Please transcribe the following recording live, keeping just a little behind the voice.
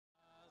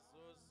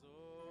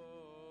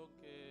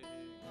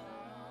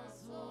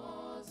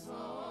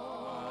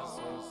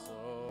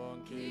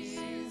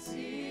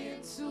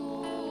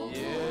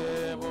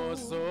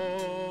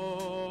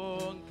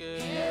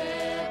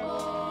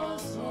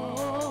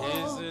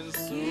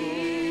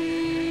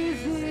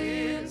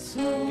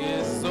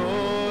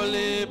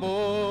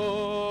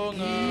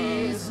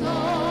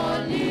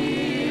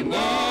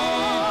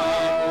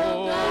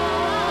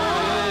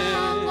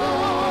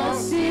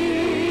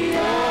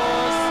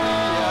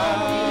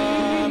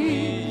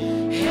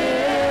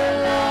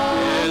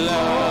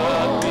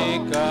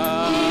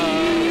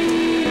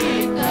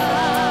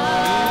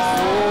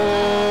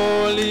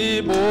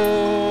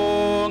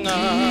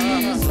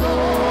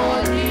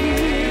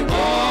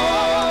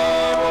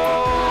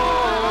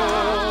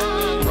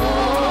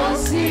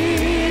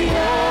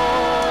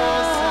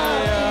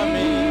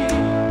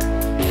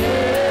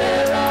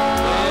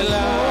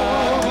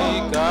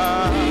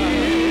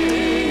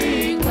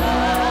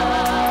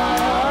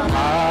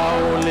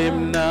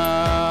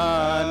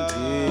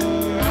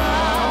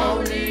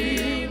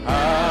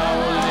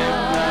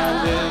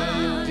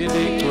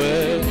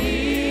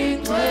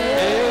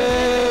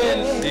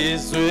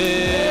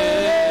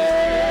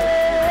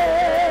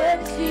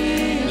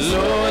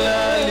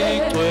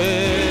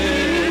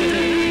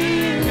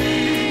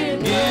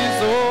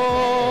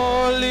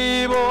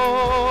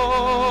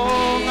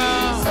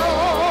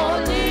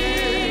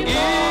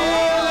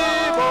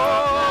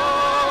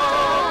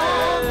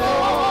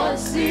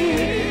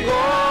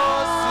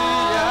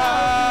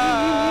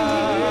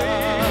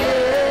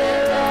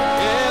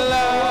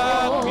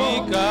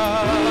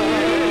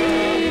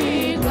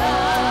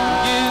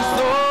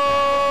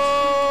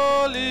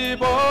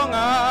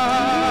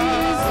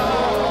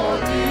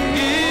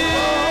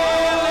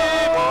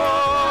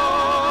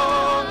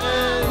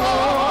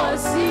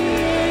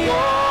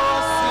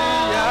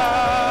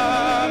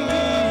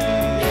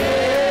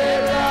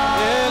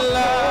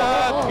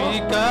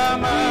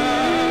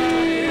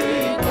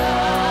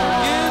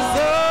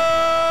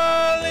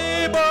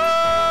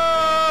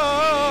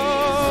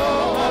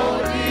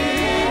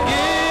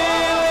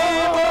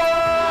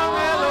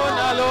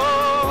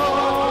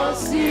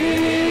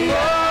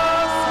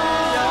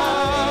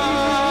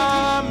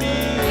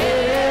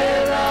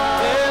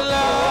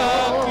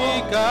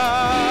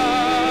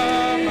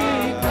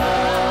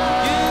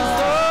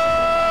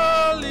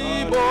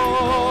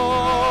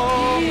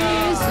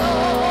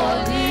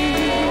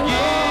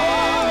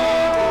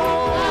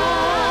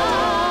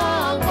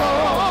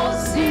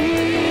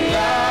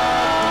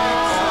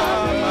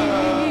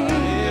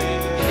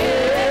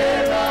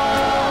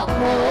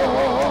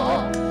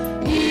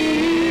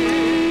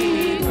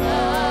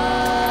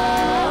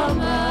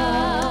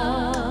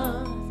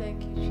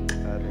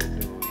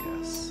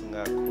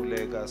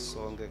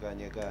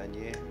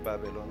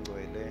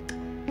longcwele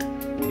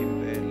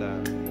impela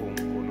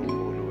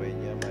uNkulunkulu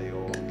wenyama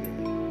yonke,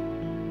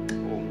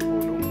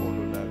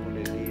 uNkulunkulu la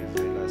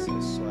kulelive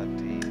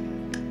laseSwatini,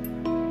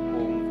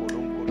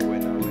 uNkulunkulu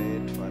wena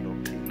wedwa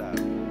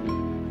lophilayo,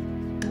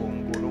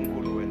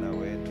 uNkulunkulu wena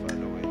wedwa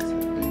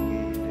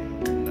lowethembekile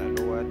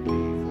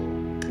nalowadiko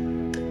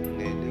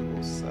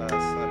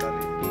ngelikusasa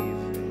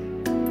lalelive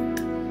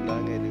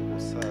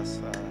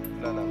nangelikusasa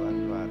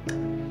lalabantwana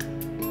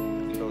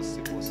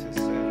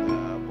losibusise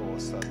ngabo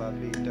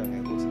sababita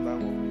ngekuthi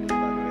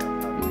bangumlibalo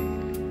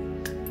yaphambili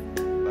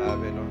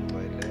babe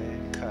longcwele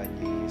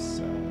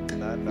khanyisa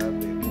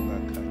nalabe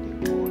kungakhanyi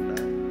khona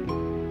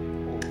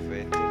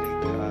uvete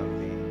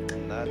likhambi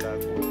nala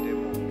kude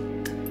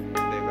muntu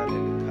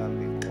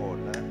lekanelikhambi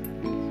khona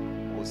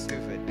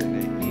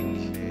usivetele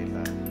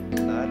indlela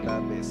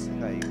nalabe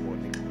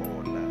singayiboni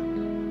khona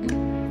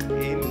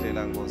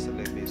indlela Nkosi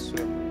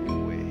lemiswe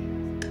nguwe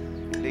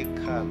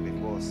likhambi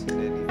Nkosi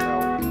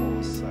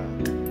lelitawuphosa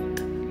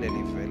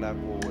lelivela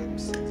kuwe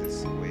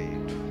Msindisi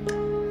wethu.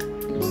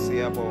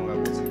 Siyabonga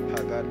ukuthi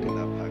phakade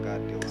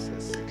naphakade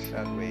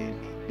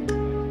usesihlalweni,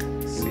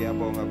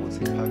 siyabonga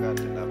ukuthi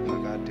phakade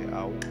naphakade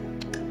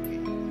awugucuki,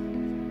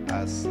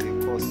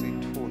 asikho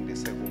sithundi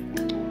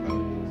sekugucuka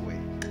kuwe.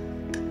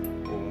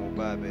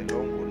 Ungubabe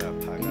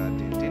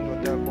longunaphakade into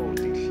takho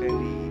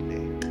utihlelile,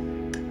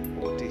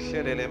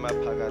 utihlelele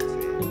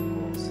emaphakatheni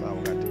Nkosi,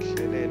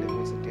 awukatihlelele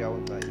ukuthi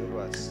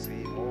tiyawuncanyulwa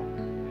simo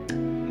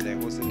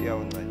nekuthi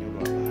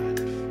tiyawuncanyulwa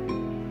bantu,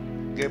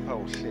 kepha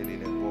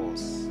uhlelile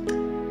Nkosi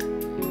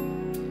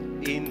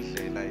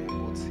indlela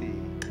yokuthi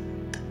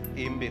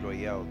impilo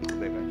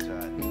yawuchubeka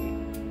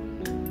njani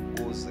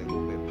kuze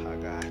kube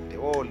phakade.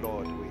 Oh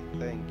Lord, we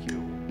thank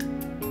you.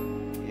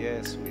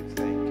 Yes, we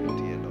thank you,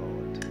 dear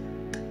Lord.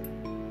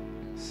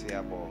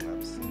 Siyabonga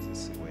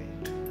Msindisi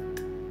wethu.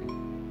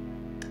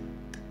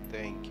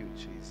 Thank you,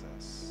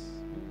 Jesus.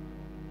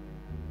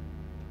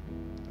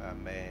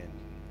 Amen.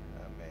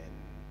 Amen.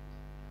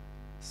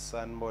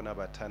 Sanibona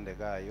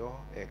abathandekayo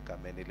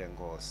egameni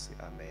leNkosi.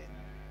 Amen.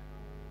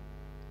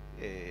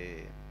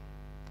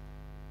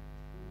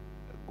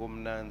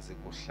 Kumnanzi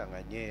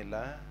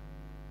kuhlanganyela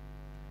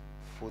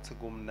futhi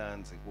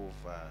kumnanzi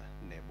kuva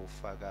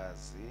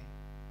nebufakazi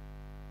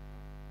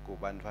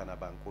kubantwana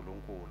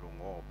baNkulunkulu,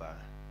 ngoba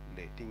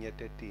letinye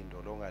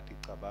tetinto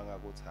longaticabanga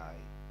ukuthi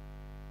hayi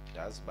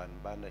yazi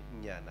banibana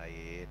inyana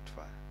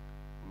yedwa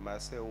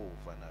mase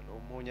uva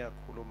nalomunye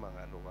akhuluma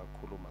ngaloko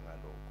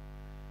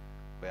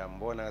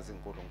uyambona ngathi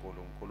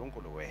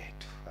uNkulunkulu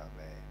wethu.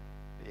 Amen.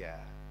 Yeah,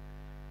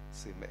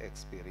 sime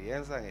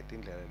experience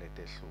ngetindlela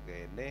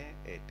letehlukene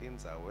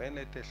etindzaweni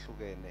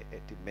letehlukene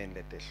etimeni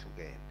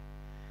letehlukene,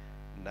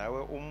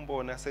 nawe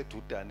umbona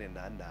sedudane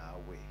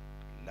nanawe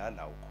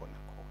la ukhona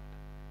khona.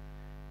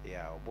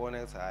 Yeah, ubona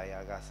ukuthi hayi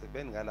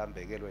akasebenzi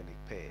ngalambekelweni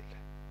kuphela,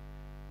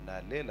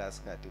 nalela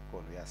singathi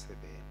khona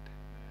uyasebenza.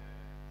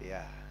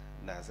 Yeah,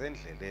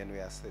 nasendleleni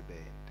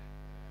uyasebenza.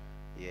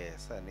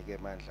 Yes, anike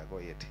amandla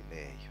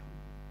koyethileyo.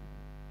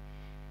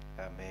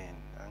 Amen.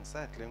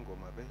 Angisathi le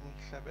ngoma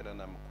bengihlabela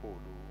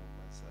namkhulu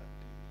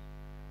Masandi,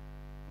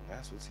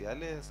 ngazi ukuthi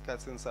yale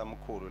sikhathini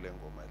samkhulu le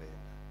ngoma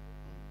lena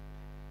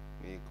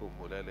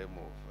ngikhumbula le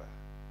muva.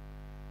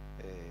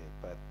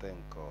 But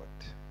thank God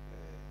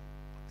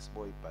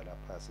siboyibhala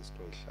phasi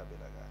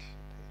sitoyihlabela kahle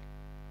phela.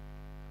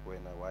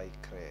 Wena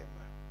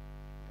wayikrema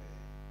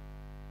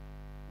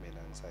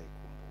mina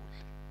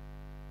ngisayikhumbule.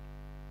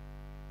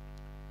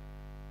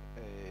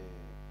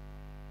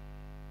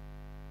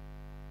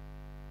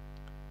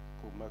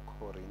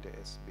 KumaKorinte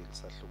esibili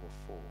sahluko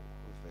 4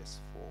 verse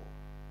 4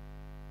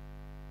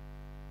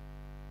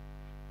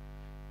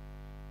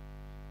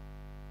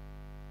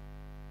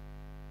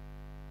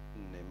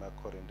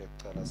 nemaKorinte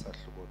ekucala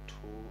sahluko 2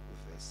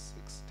 verse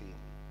 16.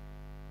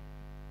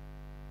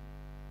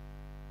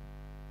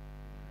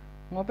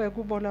 Ngobe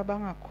kubo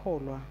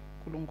labangakholwa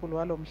uNkulunkulu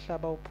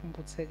walomhlaba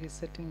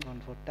uphumputhekise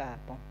tingcondvo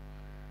tabo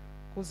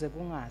kuze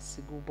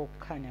kungasi kubo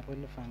kukhanya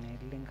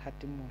kwelivangeli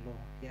lenkhatimulo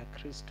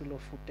yaKristu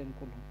lofute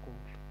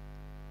uNkulunkulu.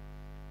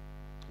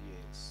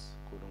 Yes,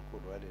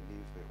 uNkulunkulu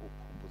walelive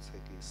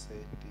uphumputhekise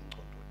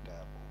tingcondvo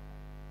tabo.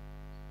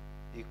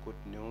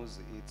 I-good news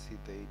ithi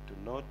they do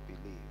not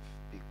believe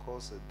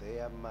because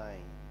their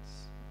minds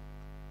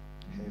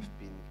have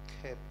been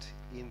kept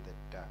in the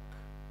dark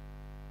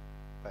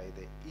by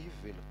the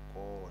evil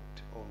god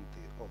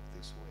of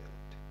this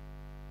world.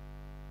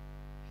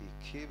 He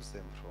keeps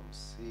them from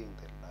seeing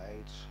the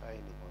light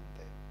shining on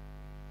them,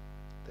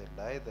 the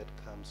light that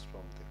comes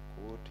from the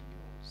good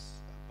news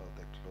about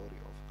the glory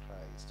of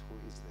Christ, who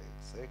is the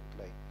exact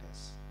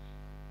likeness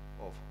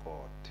of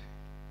God.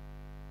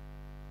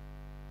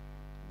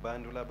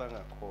 Bantu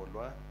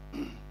labangakholwa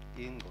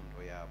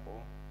ingqondo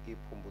yabo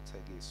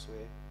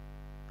iphumbuthekiswe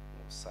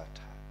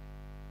nguSathane,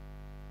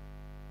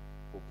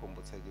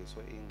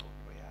 uphumbuthekiswe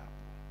ingqondo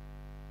yabo.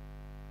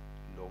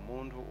 Lo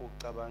muntu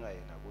ucabanga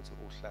yena ukuthi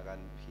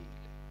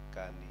uhlakaniphile,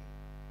 kani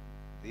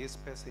this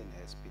person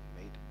has been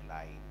made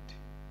blind.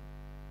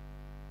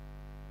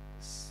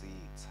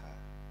 Sitha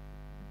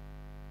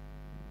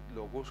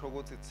lokusho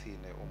ukuthi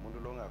thina umuntu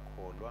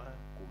longakholwa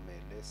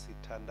kumele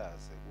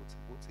sithandaze ukuthi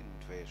kuthi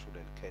ndveshu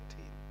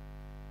lelikhethini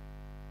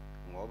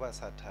ngoba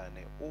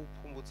sathane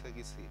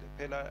uphumbuthekisile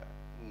phela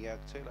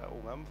ngiyakutshela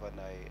ungamva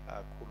naye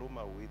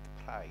akhuluma with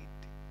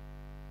pride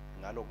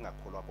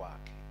ngalokungakholwa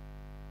kwakhe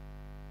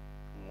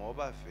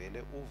ngoba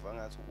vele uva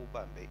ngathi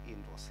ubambe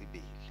into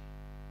sibili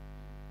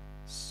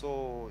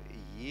so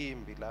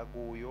yimbi la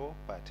kuyo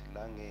but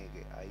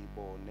langeke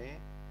ayibone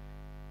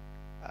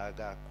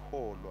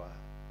akakholwa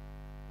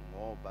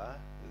ngoba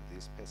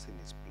this person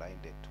is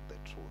blinded to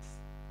the truth.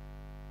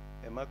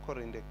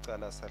 EmaKorinte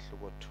ekucala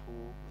sahluko 2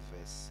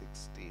 verse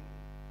 16.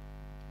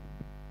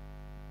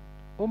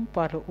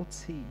 Umbhalo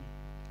uthi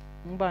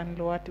ngubani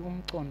lo wathi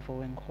umcondvo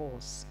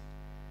wenkosi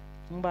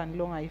ngubani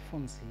lo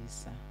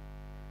ngayifundzisa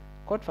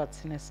kodwa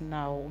thina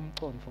sinawo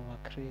umcondvo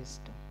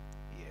waKristu.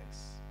 Yes,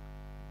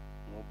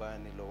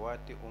 ngubani lo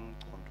wathi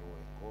umcondvo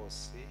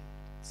wenkosi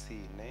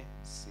thine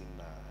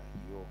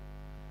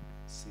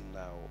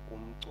sinawo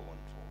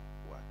umcondvo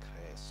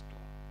waKristu,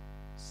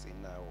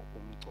 sinawo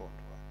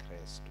umcondvo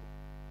waKristu,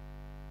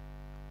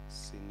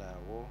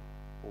 sinawo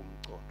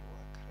umcondvo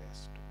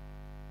waKristu.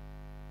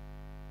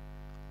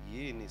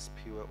 Yini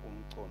siphiwe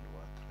umcondvo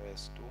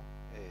waKristu?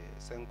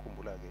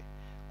 Sengikhumbula ke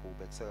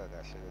kubekiseka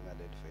kahle ke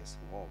ngaleli verse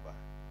ngoba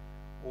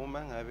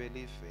uma ngabe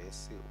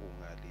livesi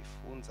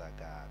ungalifunza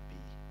kabi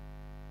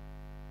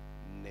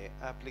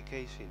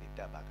ne-application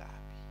itaba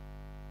kabi.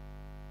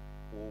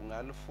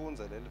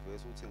 Ungalifunza leli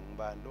verse uthi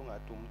ngibani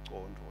longathi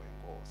umcondvo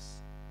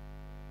wenkosi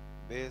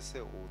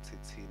bese uthi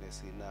thina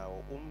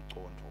sinawo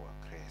umcondvo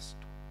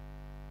waKristu.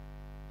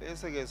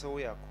 Bese ke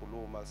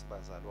sewuyakhuluma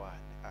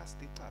sibazalwane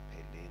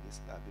asiticapheleni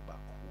singabi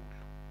bakhulu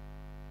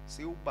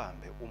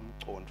siubambe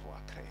umcondvo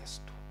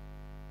waKristu.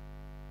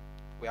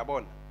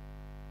 Uyabona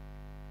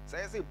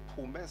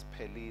sesiphume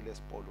siphelile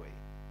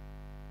esipolweni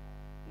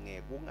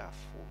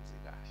ngekungafunzi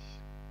kahle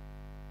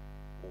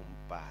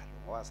umbhalo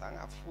ngoba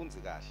sangafunzi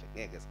kahle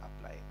ngeke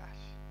si-apply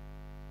kahle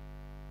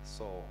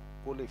so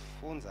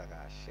kulifunza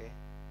kahle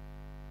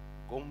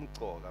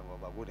komcoka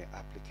ngoba kune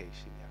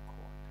application yakhona.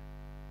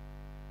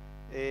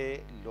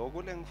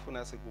 Lokho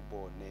lengifuna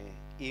sikubone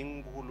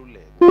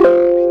inkululeko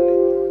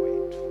ekuphileni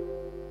kwethu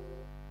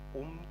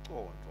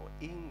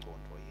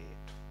ingqondo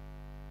yethu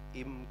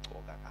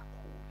imcoka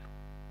kakhulu.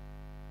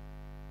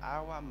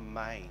 Our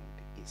mind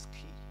is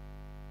key.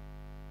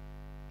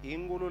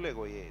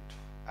 Inkululeko yethu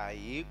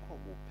ayikho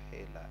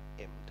kuphela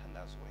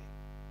emthandazweni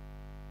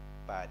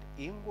but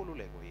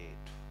inkululeko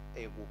yethu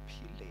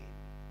ekuphileni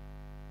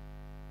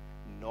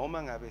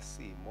noma ngabe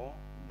simo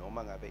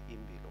noma ngabe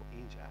impilo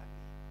injani,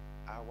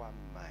 our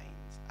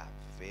minds are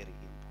very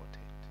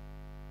important.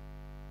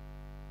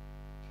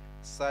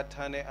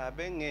 Sathane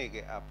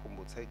abengeke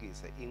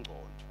aphumbuthekise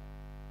ingqondo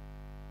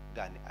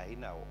kani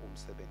ayinawo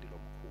umsebenzi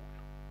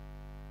lomkhulu.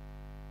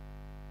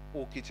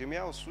 Ugijima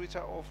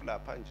uyawuswitcha off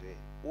lapha nje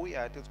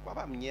uyathi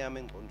kwaba mnyama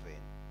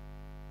engqondweni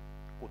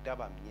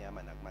kutaba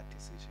mnyama nakuma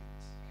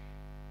decisions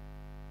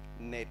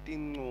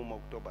netinqumo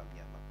kutoba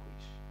mnyama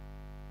kwishi.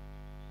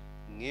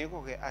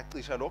 Ngikho ke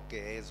acisha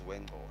logezi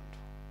wengqondo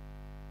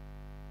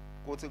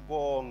kuthi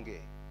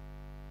konke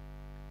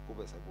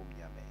kube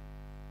sekubumnyameni.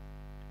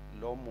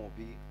 Lo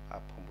mubi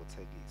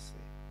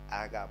aphumbuthekise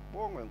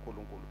akabongwe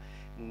uNkulunkulu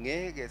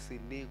ngeke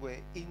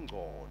sinikwe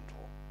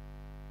ingqondo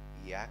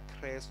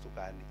yaKristu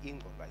kani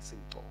ingqondo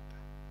ayisimcoka.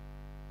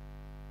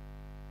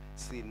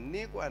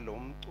 Sinikwa lo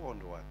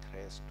mcondo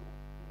waKristu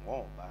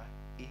ngoba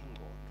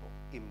ingqondo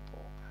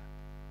imcoka.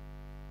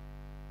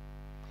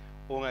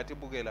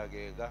 Ungatibukela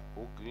ke ka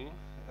Google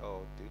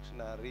or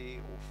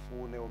dictionary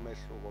ufune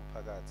umehluko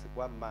phakathi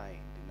kwa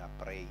mind na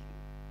brain.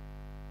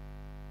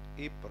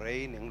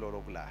 I-brain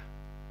ngilolo kula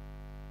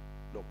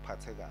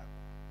lokuphathekayo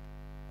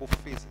ku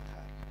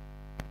physical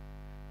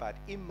but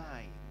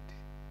i-mind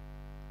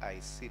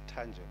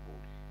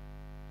ayisi-tangible.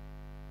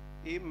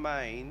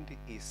 I-mind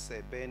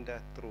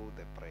isebenta through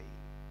the brain,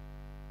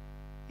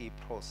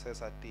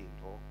 iprocessa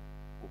tinto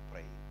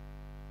ku-brain.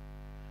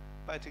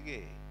 But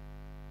ke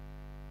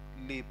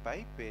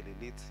libhayibheli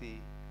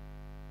lithi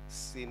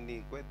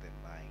sinikwe the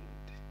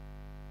mind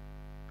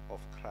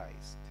of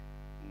Christ,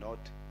 not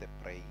the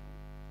brain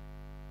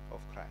of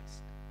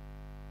Christ.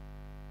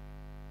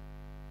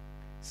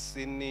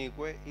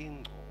 Sinikwe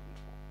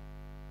ingqondo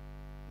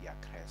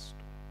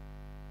yaKristu.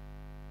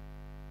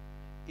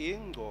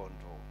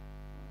 Ingqondo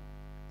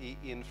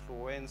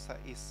i-influencer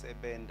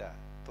isebenta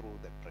through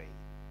the brain.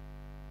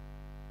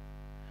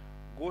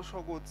 Kusho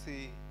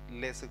ukuthi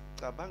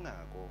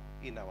lesicabangako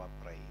in our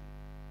brain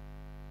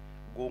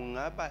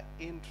kungaba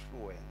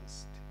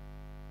influenced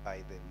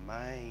by the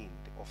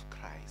mind of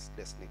Christ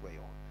lesinikwe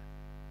yona.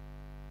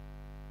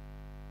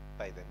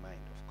 By the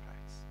mind of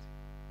Christ.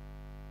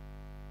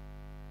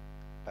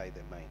 By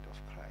the mind of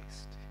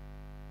Christ.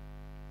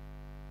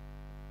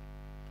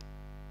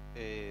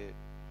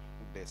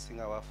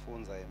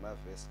 Besingawafunza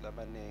emavesi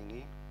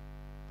lamanengi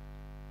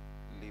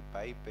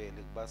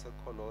libhayibheli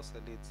kubaseKolose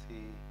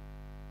lithi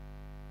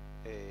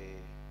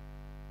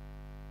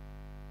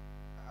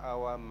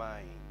our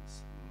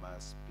minds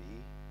must be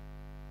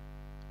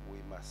we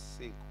must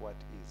seek what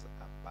is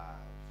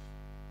above.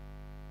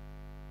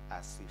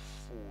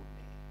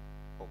 Asifune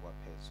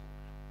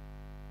okwaphezulu.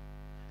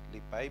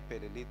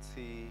 LiBhayibheli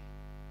lithi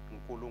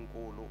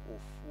uNkulunkulu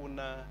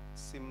ufuna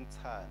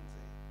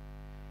simthanze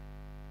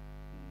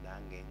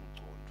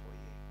nangengcondo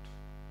yethu,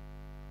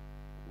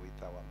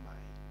 with our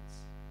minds.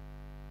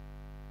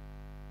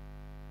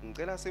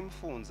 Ngicela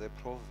simfunze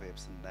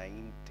Proverbs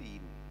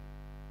 19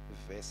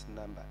 verse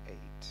number 8.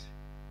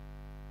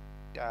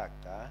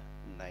 Taga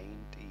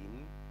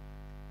 19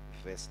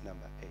 verse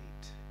number 8.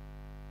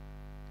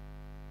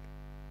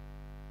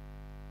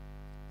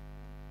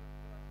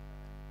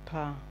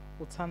 Cha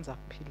uthanza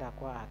kuphila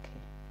kwakhe,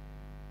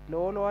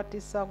 lo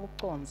watisa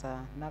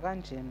kuconza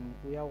nakanjeni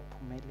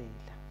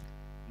uyawuphumelela.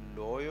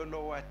 Loyo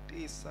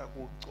lowatisa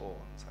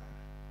kuconza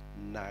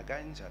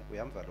nakanjani,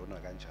 uyamva lona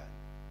kanjani?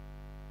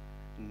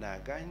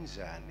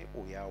 Nakanjani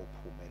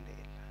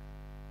uyawuphumelela.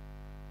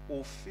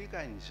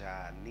 Ufika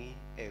njani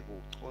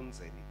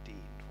ekuconzeni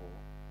tintfo?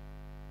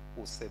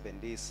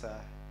 Usebenzisa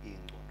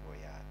ingcondo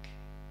yakhe.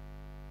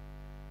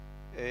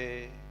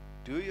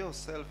 Do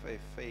yourself a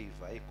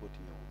favor, a good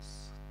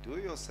news. Do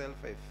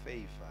yourself a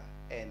favor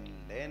and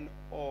learn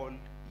all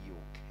you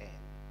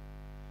can.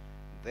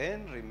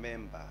 Then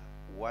remember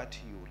what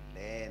you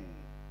learn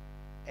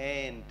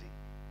and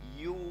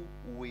you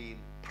will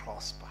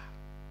prosper.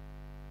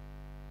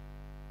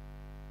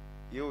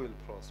 You will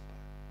prosper.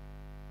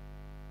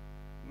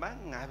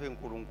 Mangabe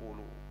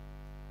uNkulunkulu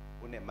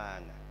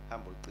unemanga,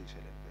 hamba ulicishe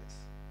le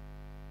verse.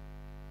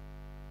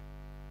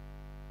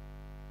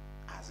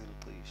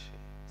 Azilicishe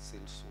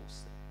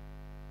silisuse.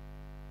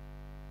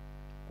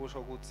 Kusho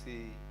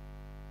ukuthi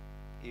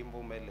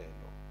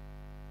impumelelo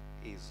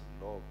is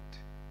locked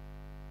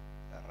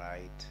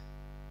right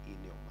in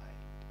your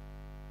mind.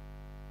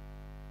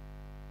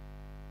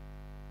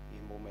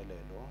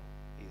 Impumelelo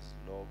is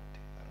locked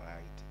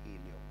right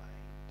in your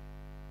mind.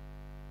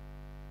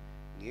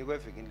 Ngikho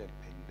evikini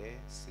leliphelile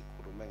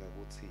sikhulume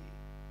ngokuthi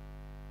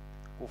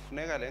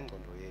kufuneka le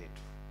ngcondo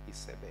yethu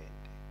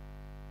isebenze.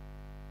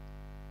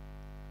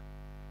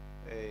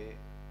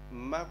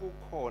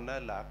 Makukhona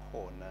la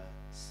khona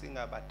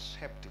singaba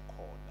trapped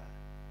khona,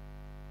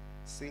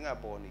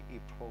 singaboni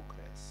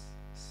i-progress,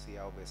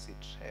 siyawube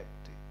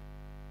si-trapped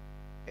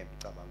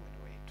emcabangweni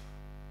wethu,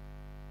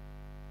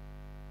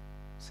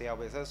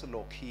 siyawube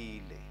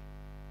sesilokhile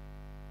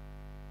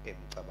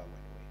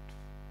emcabangweni wethu.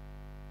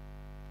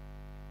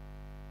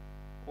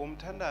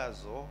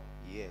 Umthandazo,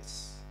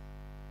 yes,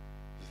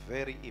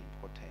 very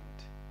important,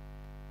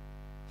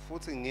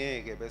 futhi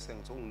ngeke bese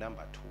ngithi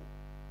ungunumber 2.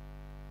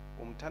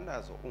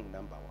 Umthandazo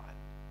ungunumber 1,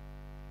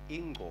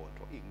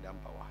 ingcondo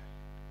ingunumber 1,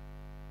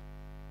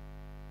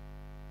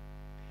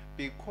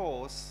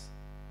 because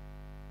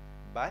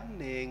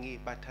baningi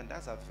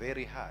bathandaza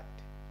very hard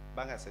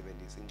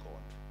bangasebenzisi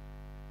ingcondo.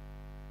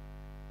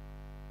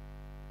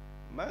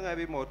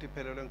 Mangabe imoto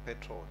iphelelwe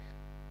ngepetrol,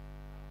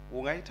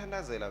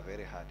 ungayithandazela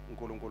very hard,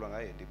 uNkulunkulu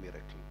angayenza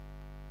imiracle,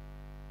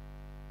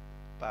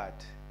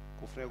 but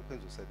kufanele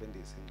ukwenza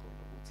usebenzise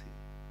ingcondo ukuthi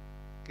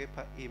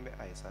kepha ime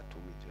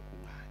ayisadumi nje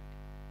kungani,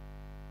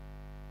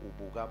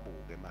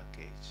 ubukabuke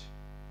emageji.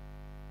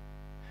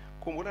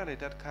 Khumbula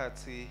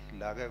lesikhathi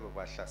la ke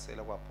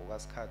kwahlasela kwabhuka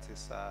isikhathi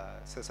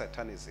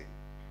sesatanism.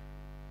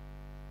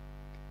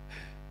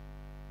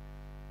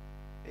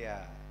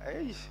 Yeah,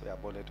 hey,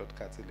 uyabona leto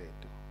sikhathi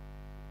leto.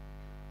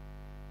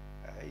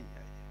 Hey,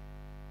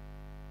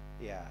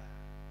 yeah,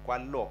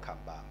 kwalokha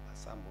mbamba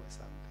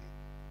something.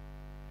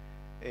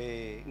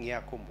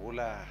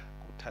 Ngiyakhumbula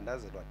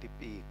kuthandazelwa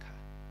tipika.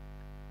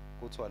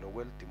 Kuthiwa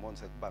lokweli demon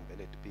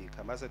sekubambele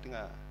tipika. Mase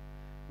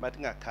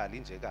tingakhali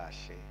nje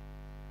kahle.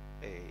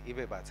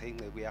 Ibe bathe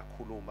inceku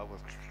iyakhuluma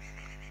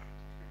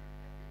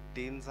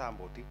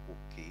tinzambo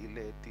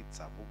tigugile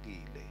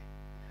tidzabukile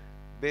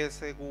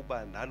bese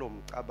kuba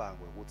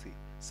nalomcabango ukuthi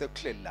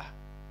sekuhlela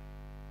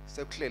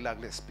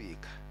kule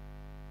speaker.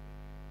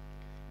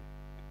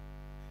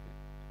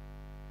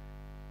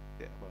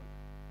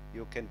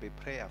 You can be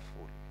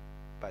prayerful,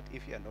 but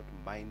if you are not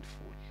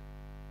mindful,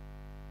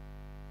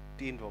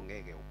 tintfo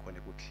ngeke ukhone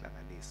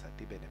ukuhlanganisa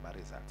tibe nema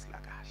results la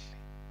kahle.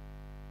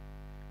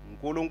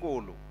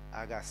 uNkulunkulu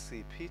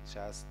akasiphi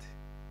just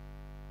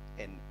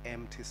an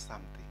empty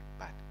something,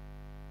 but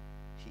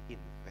he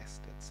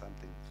invested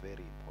something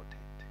very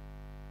important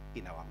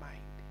in our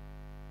mind.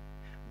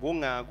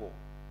 Kungako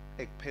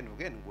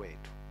ekuphendukeni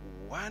kwethu,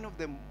 one of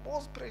the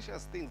most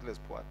precious things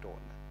lesiphiwa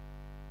tona,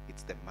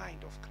 it's the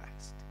mind of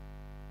Christ.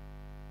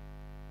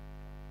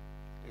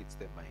 It's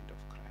the mind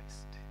of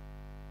Christ.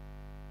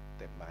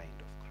 The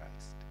mind of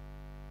Christ.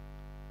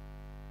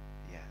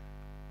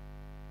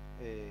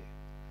 Yeah.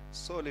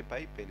 So le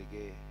Bible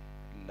ke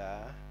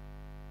la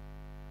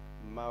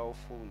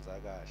mawufunza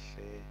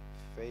kahle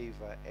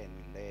favor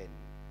and learn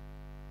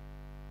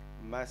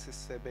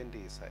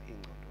masisebenzisa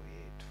ingcondo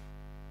yethu,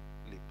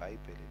 le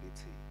Bible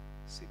lithi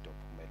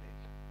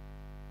sitophumelela,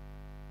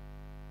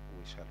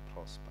 we shall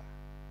prosper,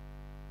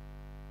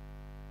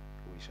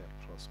 we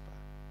shall prosper.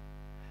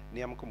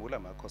 Niyamkhumbula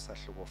Marko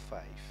sahluko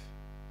 5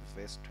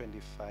 verse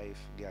 25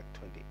 kuya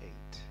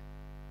 28.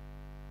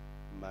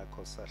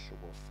 Marko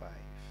sahluko 5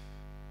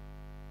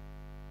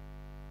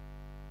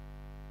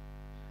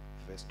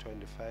 verse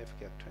 25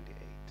 kuya ku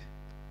 28.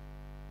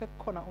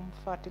 bekukhona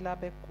umfati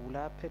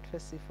labegula aphethwe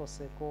sifo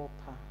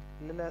sekopha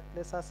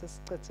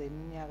lesasesicedze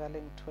iminyaka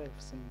lengu-12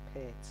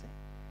 simphethe.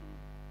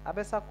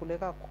 Abesagule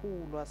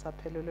kakhulu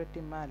asaphelelwe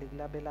timali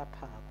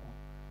kulabelaphako,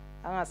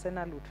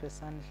 angasenalutho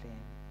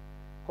esandleni,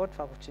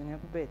 kodvwa kujinge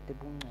kubete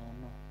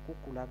bungcono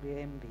kugula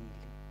kuye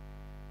embili.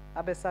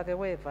 Abesake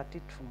weva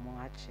tidvumo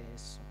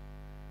ngaJesu,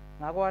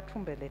 ngako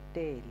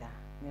wathumbeletela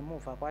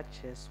ngemuva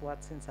kwaJesu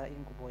watsintsa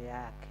ingubo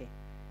yakhe,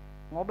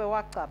 ngobe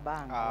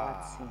wacabanga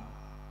watsi,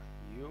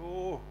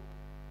 yo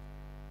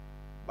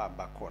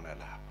bamba khona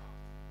lapho,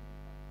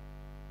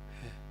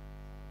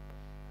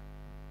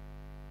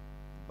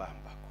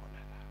 bamba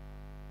khona lapho,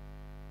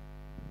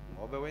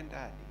 ngobe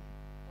wentani?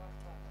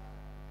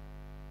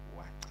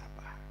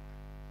 Wacabanga.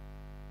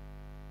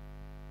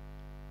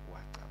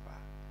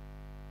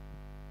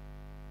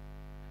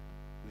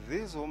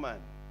 This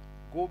woman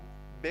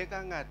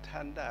kubeka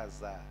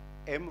ngathandaza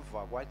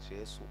emva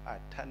kwaJesu,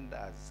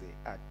 athandaze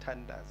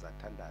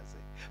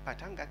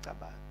but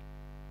angacabanga,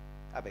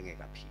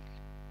 abengekaphili.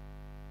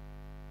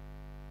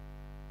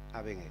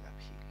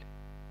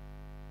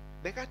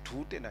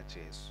 Bekadute na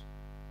Jesu,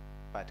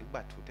 but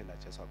kubadute na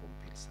Jesu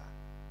akumphilisana.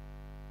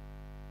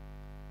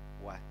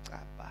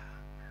 Wacabanga.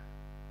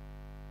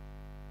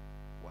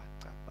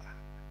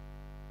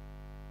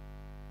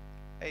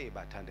 Hey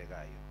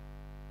bathandekayo,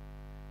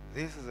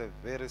 this is a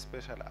very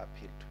special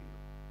appeal to you.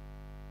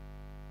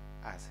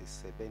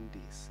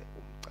 Asisebenzise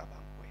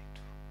umcabango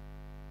wethu.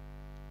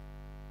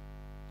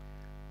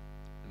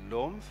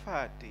 Lo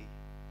mfati,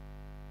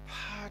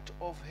 part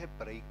of her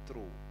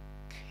breakthrough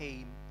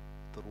came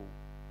through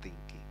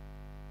thinking.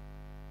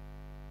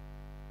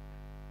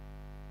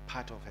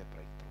 Part of her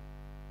breakthrough.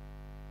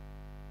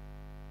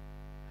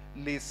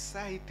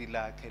 Lesayidi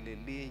lakhe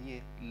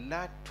lelinye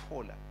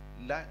lathola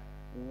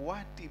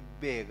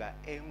watibeka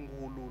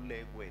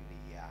enkululekweni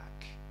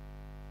yakhe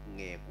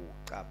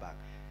ngekucabanga.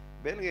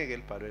 Belingeke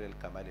libhalwe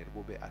leligama leli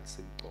kube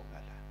alisimconga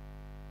la.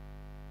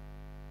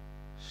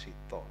 She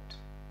thought.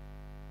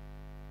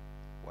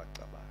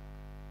 Wacabanga.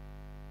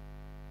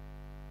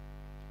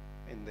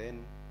 And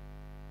then,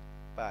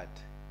 but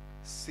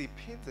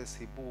siphindze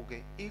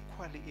sibuke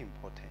equally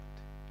important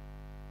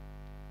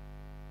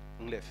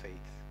ngile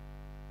faith.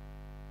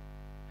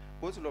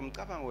 Kuthi lo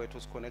mcabango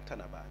wethu siconnecta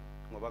nabani?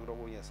 Ngoba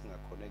kulokunye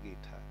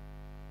singaconnecta,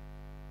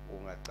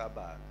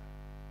 ungacabanga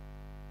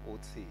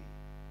uthi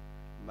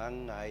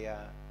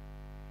mangaya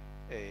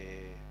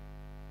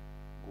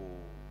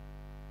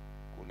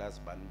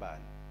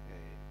kulazibanibani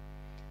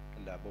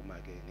labo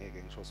make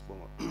ngeke ngisho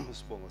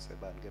sibongo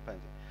sebani, kepha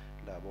nje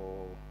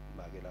labo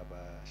make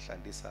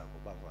labahlandisako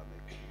bavame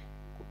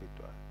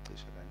kubitwa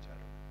cishe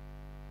kanjalo.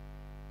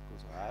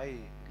 Kuzo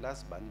hayi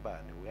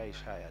lazibanibani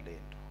uyayishaya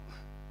lento.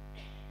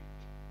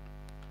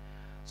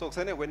 So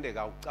kusene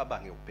kwendeka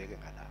ucabange ubheke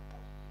ngalapho,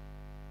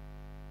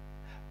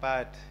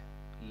 but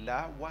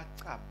la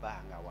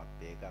wacabanga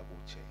wabheka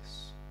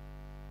kuJesu.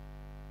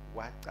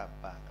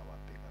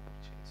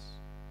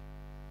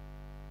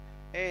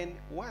 And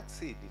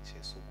watsini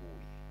Jesu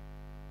kuye?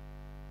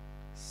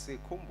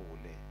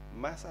 Sikhumbule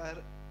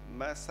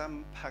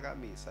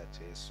masamphakamisa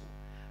Jesu,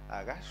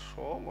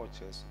 akashongo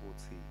Jesu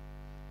ukuthi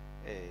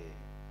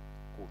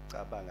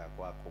kucabanga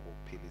kwakho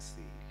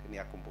kuphilisile.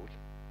 Niyakhumbula?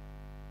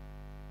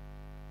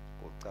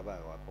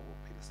 Kucabanga kwakho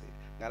kuphilisile.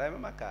 Ngalayo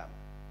magama,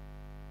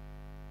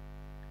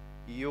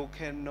 you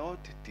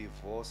cannot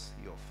divorce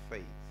your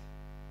faith.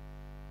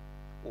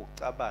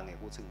 Ucabange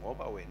ukuthi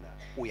ngoba wena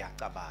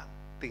uyacabanga,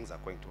 things are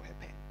going to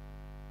happen.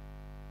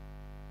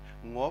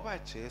 Ngoba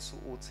Jesu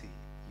uthi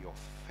your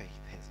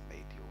faith has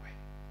made you well.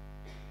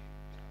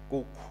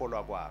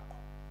 Kukholwa kwakho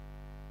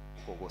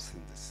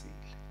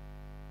kokusinzisile.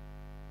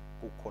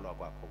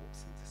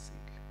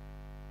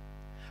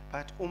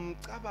 But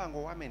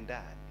umcabango wami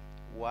ndani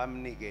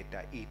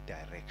wamniketa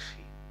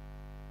i-direction.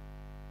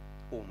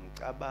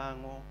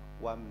 Umcabango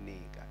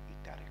wamnika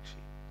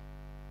i-direction.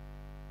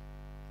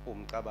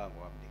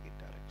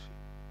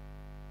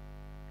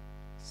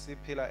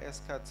 Siphila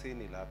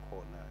esikhatsini la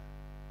khona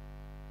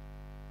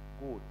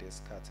kude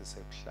isikhathi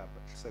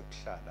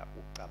sekuhlala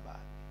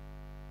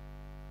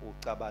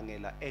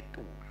ucabangela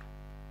etulu,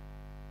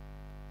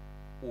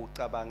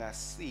 ucabanga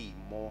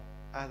simo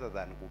other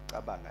than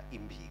kucabanga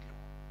impilo,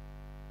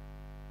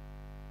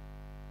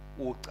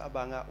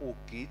 ucabanga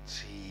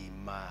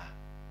ugijima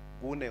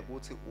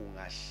kunekuthi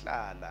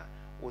ungahlala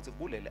uthi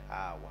kuleli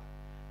hour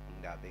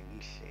ngabe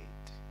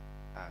ngihleti,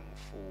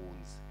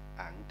 angifunzi,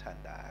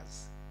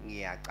 angithandazi,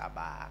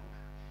 ngiyacabanga.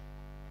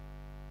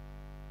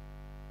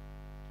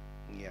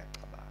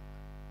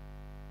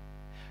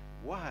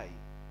 Why?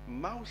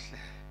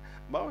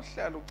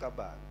 Mawuhlala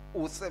ucabanga,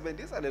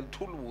 usebenzisa leli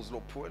thuluzi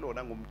lophuwe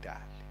lona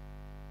ngumdali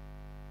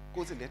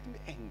kuthi let me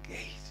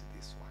engage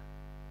this one.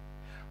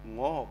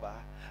 Ngoba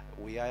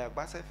uyaya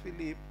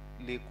kwaseFilipi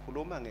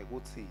likhuluma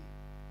ngekuthi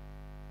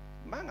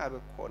mangabe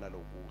kukhona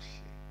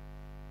lokuhle,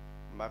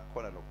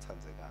 makukhona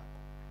lokuthandzekako,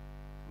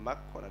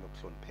 makukhona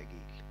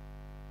lokuhloniphekile,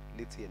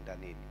 lithi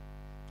yentaneni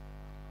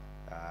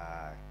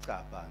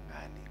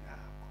cabangani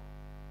ngakho.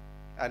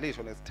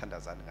 Alisho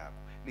nesithandazani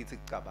ngakho, lithi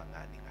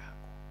cabangani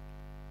ngakho.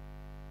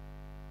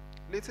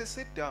 Lithi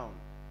sit down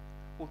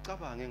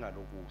ucabange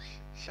ngalokuhle,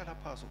 hlala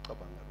phansi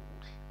ucabange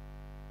ngalokuhle.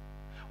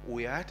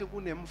 Uyathi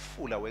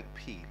kunemfula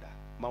wekuphila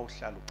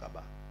mawuhlala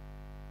ucabanga.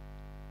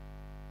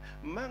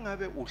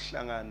 Mangabe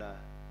uhlangana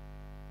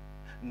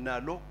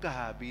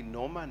nalokabi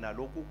noma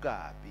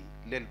nalokukabi,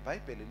 leli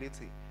Bible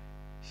lithi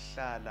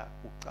hlala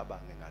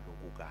ucabange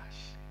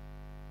ngalokukahle.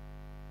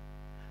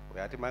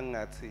 Uyathi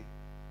mangathi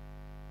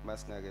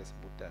masingake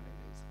sibutane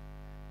lezi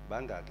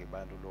bangake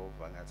bantu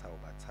lova ngathi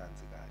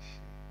awubathanzi kahle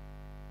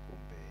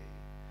kumbe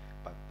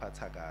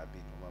bakuphatha kabi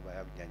noma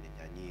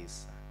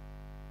bayakunyanyenyanyisa.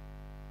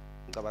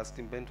 Ngicabanga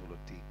sithi impendulo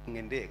di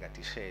kungenteka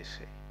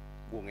disheshe,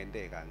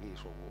 kungenteka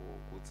ngisho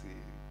ukuthi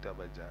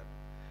tabanjani.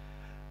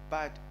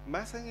 But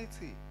mase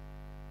ngithi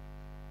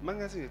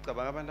mangathi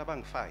ngicabanga abantu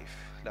abangu5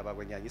 laba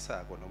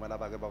kwenyanyisako noma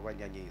laba ke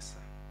bakwanyanyisa,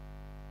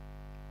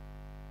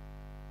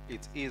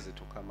 it's easy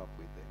to come up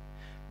with them.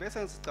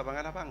 Bese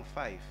ngisicabanga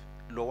labangu5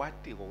 lo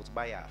watiko ukuthi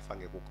bayafa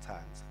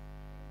ngekukuthanza.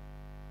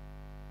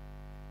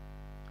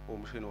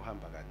 Umshini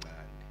uhamba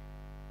kancane.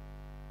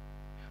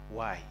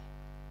 Why?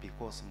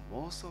 Because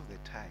most of the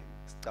time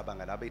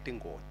sicabanga laba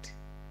etingoti,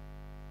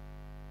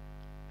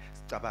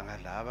 sicabanga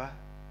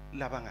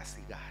laba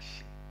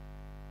ngasikahle.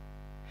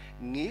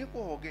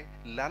 Ngiko ke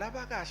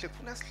lalaba kahle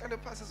kufuna sihlale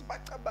phansi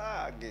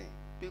sibacabange,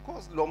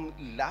 because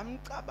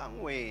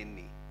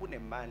lamcabangweni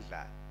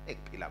kunemandla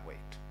ekuphila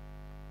kwethu,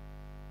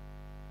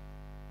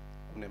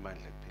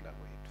 kunemandla ekuphila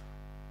kwethu,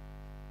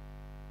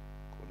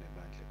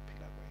 kunemandla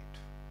ekuphila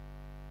kwethu.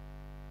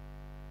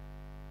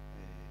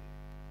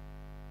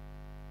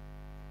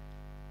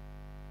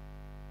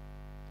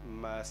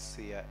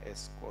 Masiya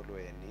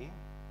esikolweni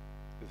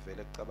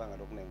vele kucabanga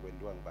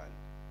lokunengwendiwa ngibani?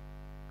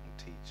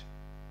 Ngiteacher.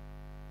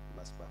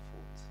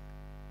 Masibafunzi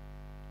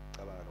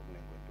cabanga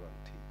lokunengwendiwa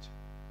ngiteacher.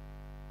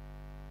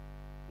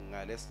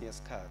 Ngalesinye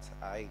isikhathi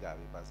hayi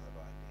kabi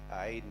bazalwane,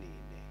 hayi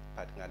nini,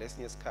 but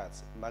ngalesinye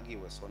isikhathi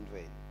makiwe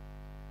esontweni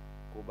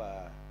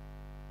kuba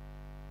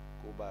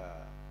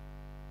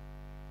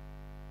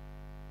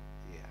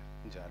yeah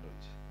njalo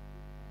nje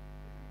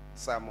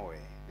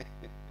somewhere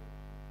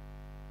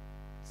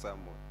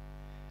somewhere.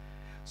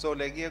 So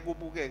lekuye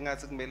kubuke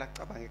ngathi kumele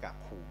acabange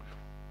kakhulu.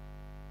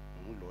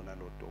 Ngilona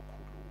lo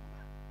dokhuluma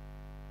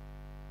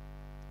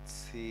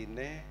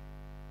sine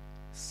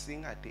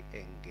singati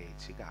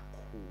engage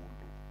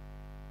kakhulu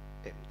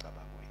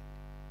emcabangweni,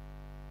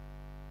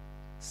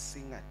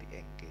 singati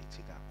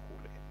engage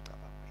kakhulu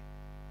emcabangweni.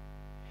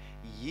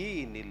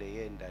 Yini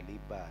leyenda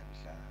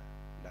libandla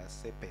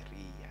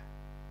laseBeria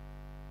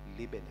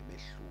libe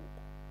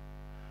nemehluko?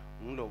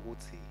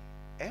 Ngilokuthi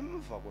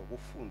emva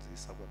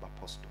kwekufundisa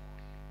kwebapostoli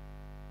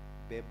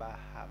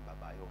bebahamba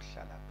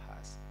bayohlala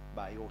phansi,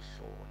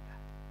 bayohlola,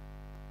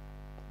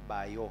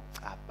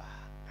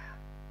 bayocabanga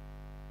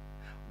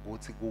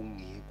ukuthi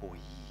kungiko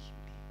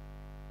yini.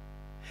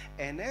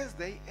 And as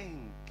they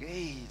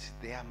engage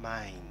their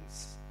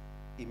minds,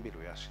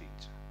 impilo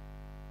yashintsha,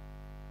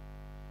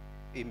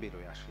 impilo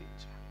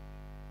yashintsha.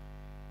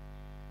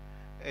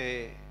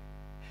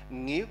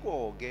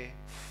 Ngiko ke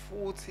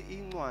futhi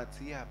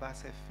incwadi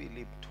yabase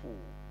Philip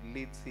 2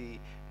 lithi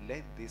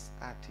let this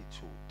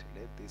attitude,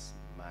 let this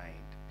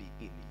mind be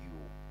in you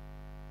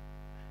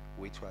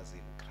which was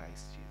in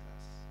Christ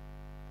Jesus.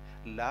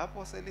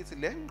 Lapho selithi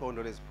le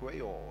ngqondo lesiphiwe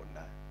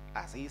yona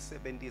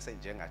asiyisebenzise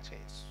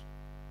njengaJesu.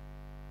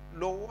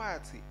 Lo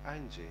wathi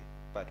anje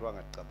but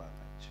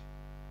wangacabanga nje,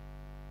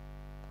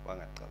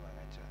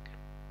 wangacabanga njalo.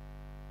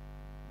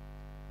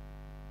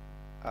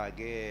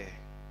 Ake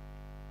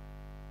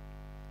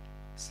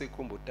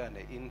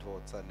sikhumbutane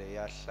indvodza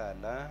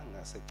leyahlala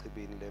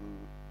ngasechibini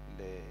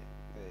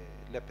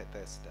le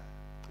Bethesda,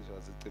 cishe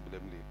wasechibini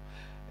lemlilo,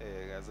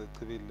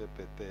 ngasechibini le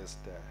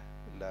Bethesda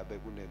labe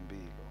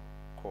kunempilo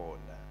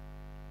khona.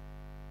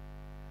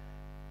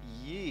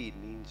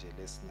 Yini nje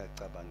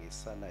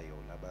lesingacabangisana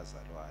yona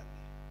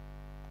bazalwane?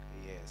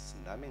 Yes,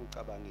 nami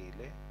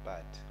ngicabangile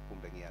but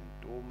kumbe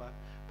ngiyantuma,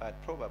 but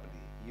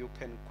probably you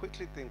can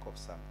quickly think of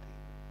something.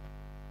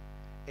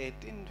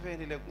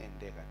 Etintweni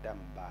lekungenteka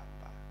tambamba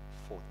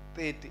for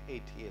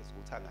 38 years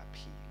ukuthi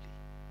angaphili,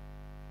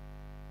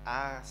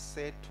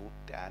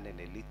 asedudane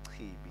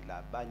nelichibi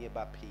labanye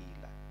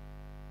baphila,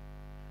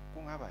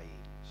 kungaba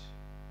yini nje?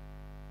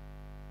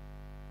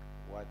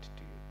 What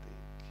do you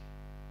think?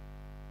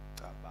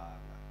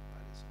 Cabanga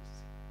ngalezo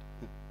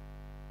zinto.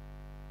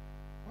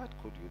 What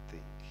could you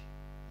think?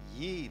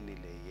 Yini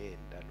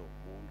leyenda lo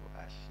muntu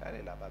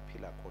ahlale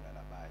labaphila khona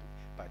labanye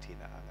but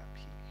yena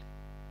angaphili?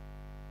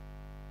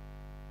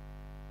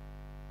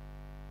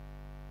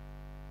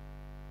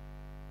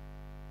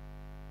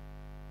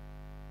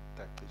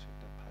 Tacishe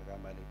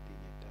taphakama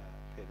letinye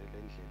taphelele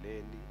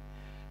endleleni,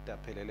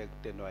 taphelele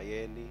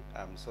ekutenwayeni.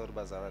 I'm sorry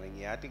bazalwane,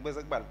 ngiyathi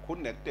kubese kuba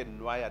likhuni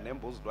nekutenwaya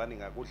nembuzilwane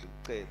ngakudla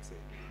ikucethe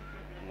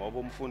ngoba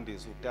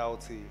umfundisi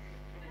utawuthi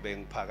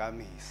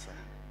bengiphakamisa.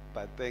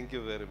 But thank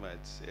you very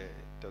much,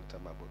 Dr.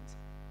 Mabunza.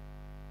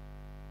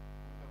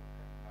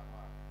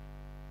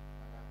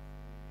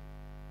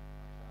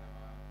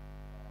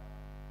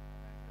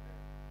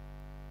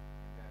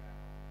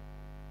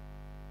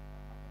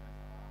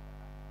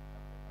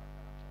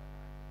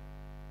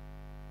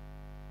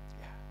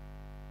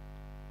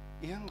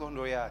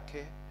 ingqondo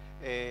yakhe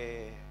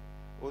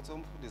uthi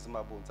umfundisi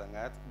Mabunza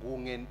ngathi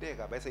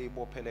kungenteka bese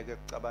ibopheleke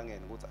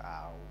ekucabangeni ukuthi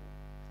awu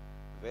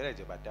vele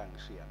nje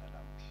batangishiya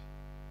nalamhla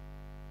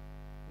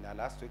na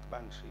last week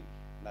bangishiya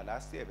na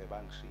last year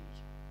bebangishiya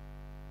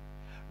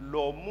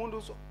lo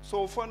muntu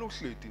so ufana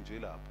uhleti nje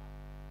lapha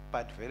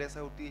but vele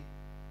sewuthi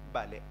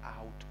bale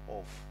out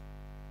of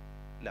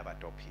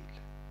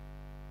labatophila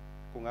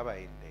kungaba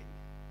yini lenye?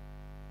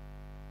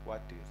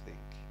 What do you think?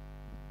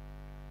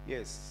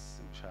 Yes,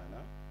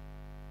 Mshana.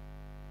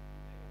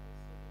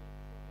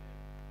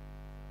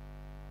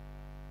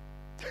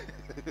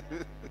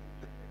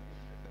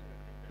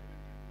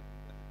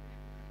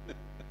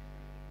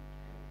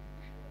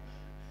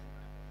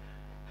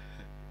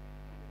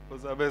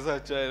 Usabe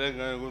sajayele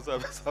ngayo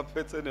kusabe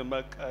saphethe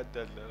nemakhadi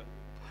la.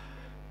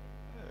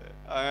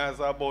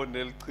 Angasabone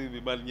elichibi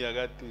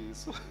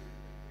imalinyakadiso.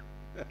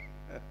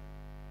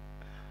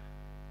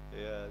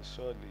 Yeah,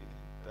 surely.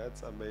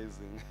 That's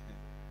amazing.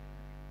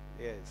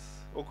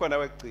 Yes. Ukhona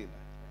wekugcina.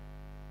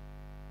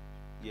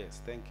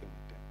 Yes, thank you,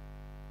 Mr.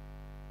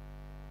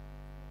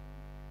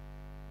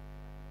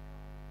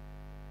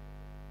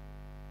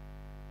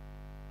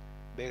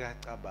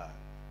 Bekacabanga.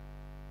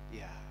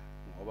 Yeah,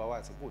 ngoba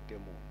wathi kude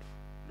umuntu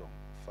lo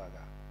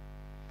mfaka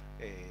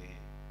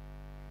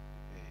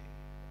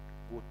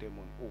kude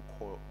umuntu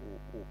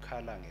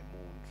ukhala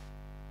ngemuntu.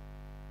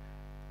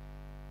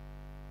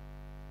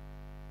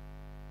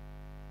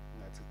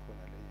 Ngathi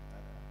khona lenye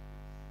ngala.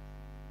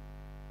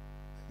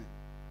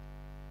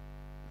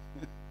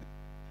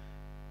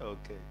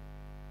 Okay.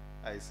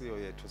 Ayisiyo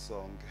yethu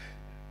sonke.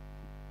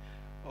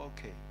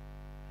 Okay.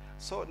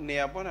 So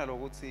niyabona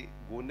lokuthi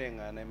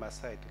kunengane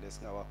emasayidi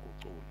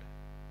lesingawagucula.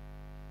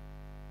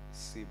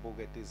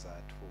 Sibuke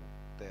izathu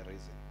the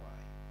reason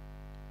why.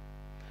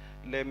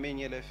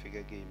 Leminye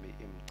lefike kimi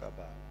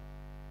imicabango.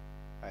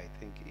 I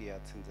think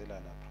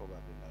iyathinzelana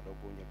probably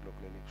nalokunye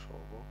kulokuleni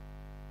kushoko.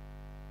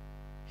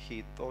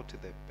 He thought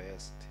the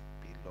best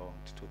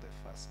belonged to the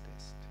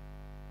fastest.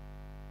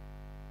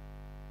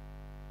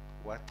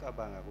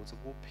 Wacabanga ukuthi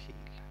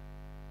kuphila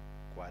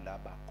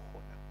kwalaba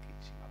khona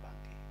kugijima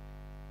bangene.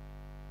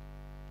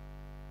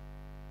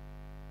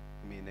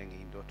 Mina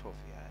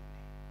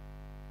ngiyindothofiyane.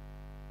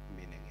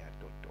 Mina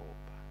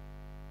ngiyadodoba.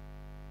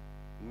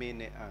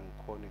 Mina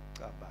angikhona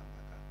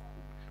ukucabanga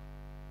kakhulu.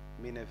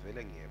 Mina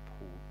vele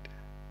ngiyephuta.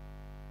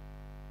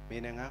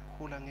 Mina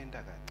ngakhula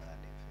ngenta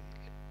kancane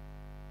vele.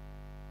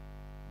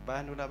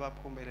 Bantu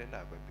labaphumelela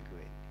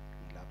empilweni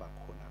ngilaba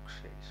khona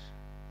kushesha.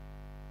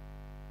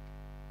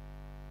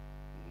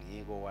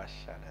 Ngiko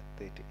wahlala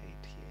 38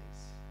 years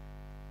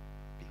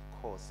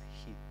because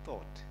he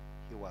thought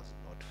he was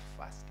not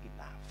fast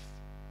enough.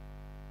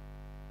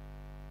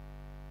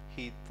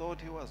 He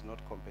thought he was not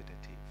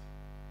competitive.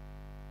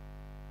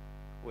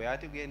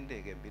 Uyathi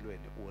kuyenteka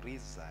empilweni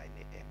uresign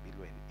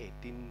empilweni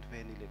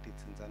etintweni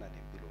letitsintsana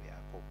nempilo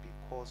yakho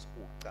because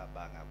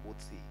ucabanga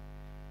ukuthi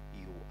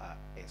you are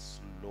a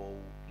slow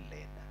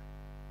learner.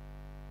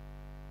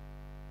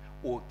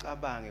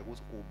 Ucabange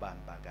ukuthi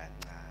ubamba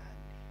kancane.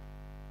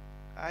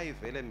 Hayi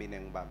vele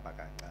mina ngibamba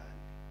kancane.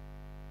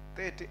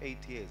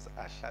 38 years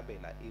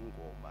ahlabela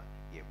ingoma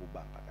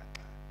yekubamba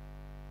kancane.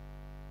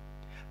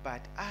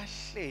 But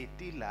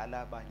ahleti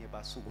lala abanye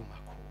basukuma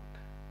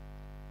khona.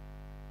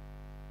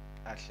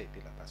 Ahleti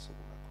la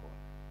basukuma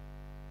khona.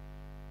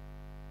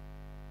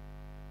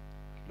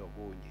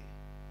 Lokunye,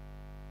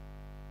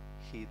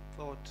 he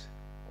thought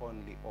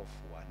only of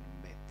one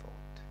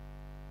method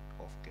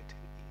of getting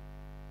in.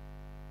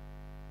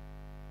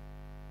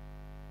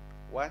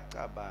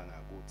 Wacabanga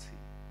ukuthi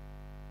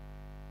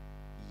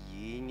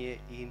yinye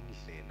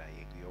indlela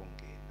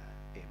yekuyongena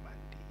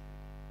emandini.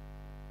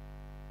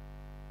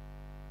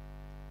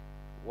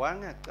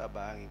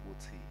 Wangacabangi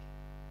ukuthi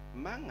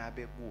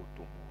mangabe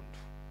kude umuntu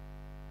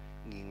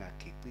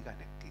ngingagicika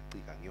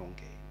nekugicika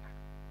ngiyongena.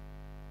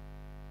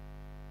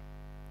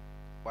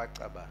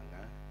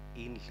 Wacabanga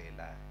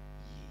indlela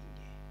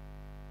yinye.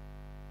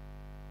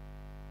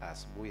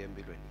 Asibuye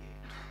empilweni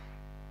yethu.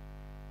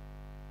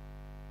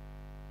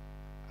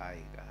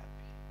 Hayi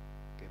kabi,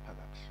 kepha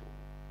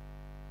kabuhlungu.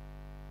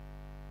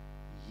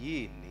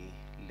 Yini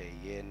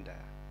leyenda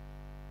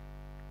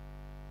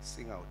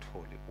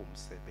singawutholi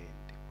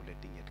umsebenzi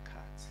kuletinye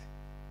isikhathi?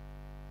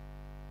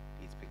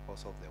 It's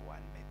because of the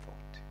one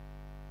method.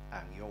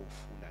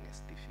 Angiyofuna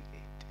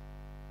ngesitifiketi.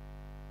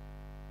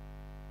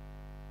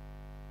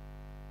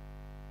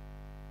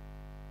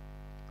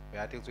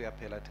 Uyathi ukuthi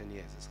uyaphela 10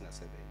 years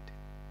singasebenzi.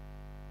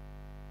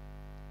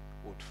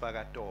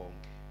 Uthfaka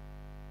tonke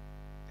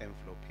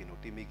envelope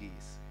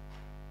utimikise.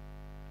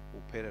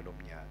 Uphele lo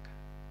mnyaka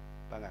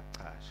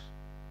bangakuchashi.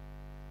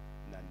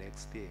 Na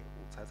next year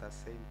uthatha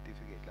same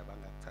certificate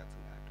labangakuthathi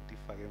ngathi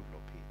utifaka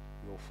envelope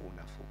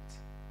uyofuna futhi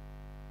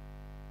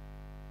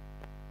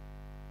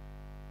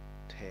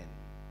 10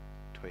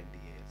 20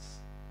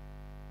 years.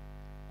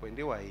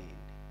 Kwendiwa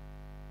yini?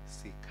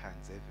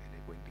 Sikhanze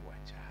vele kwendiwa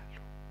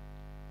njalo.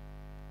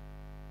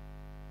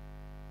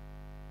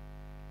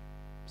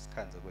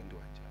 Sikhanze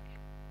kwendiwa njalo.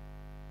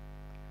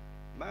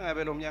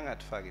 Mangabe lo mnyaka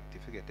athifaka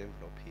certificate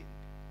envelope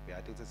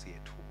graveyard ukuthi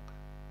siyethuka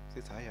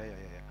sithi hayi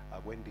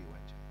akwendiwa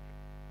nje.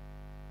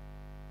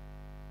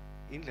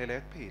 Indlela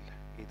yokuphila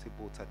ithi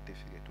butha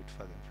certificate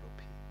uthifake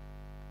envelope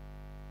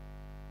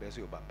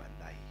bese uyobamba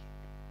line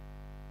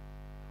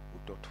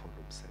utothola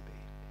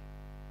umsebenzi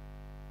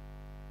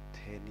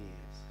 10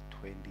 years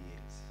 20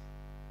 years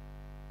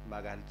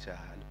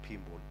makalijaha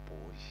liphimbo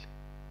libhodle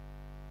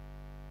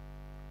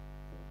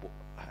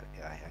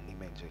hayi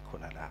angime nje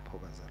khona lapho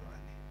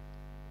bazalwane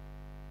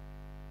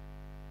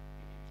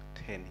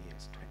 10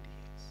 years 20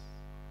 years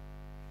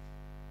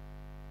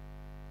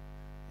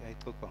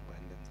yayixoxwa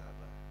ngani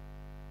lenzaba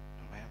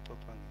noma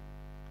yaxoxwa ngini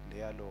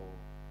leya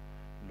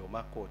lo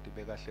makoti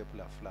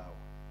bekahlephula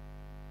flower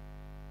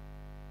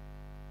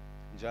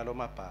njalo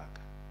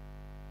mabhaka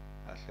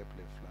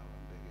ahlephule flower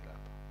mbeke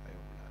lapha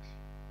ayomlahla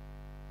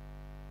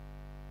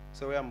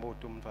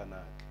sewuyambuta umntwana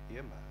wakhe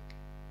yemake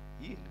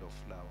yini lo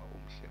flower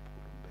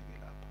umhlephula umbeke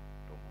lapha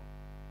lo muntu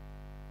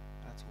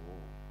athi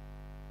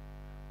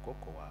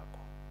gogo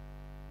wakho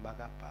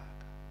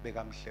makabhaka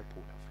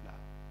bekamhlephula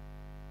flower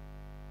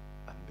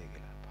ambeke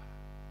lapha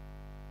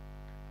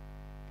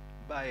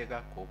baye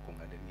kagogo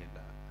ngalenye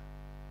ilanga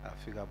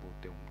afika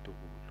bude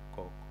umntukulu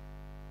gogo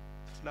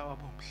flower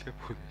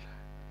bomhlephulela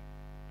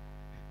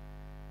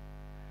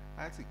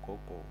athi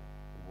gogo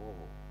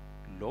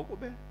lokho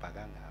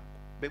bengibhaka ngakho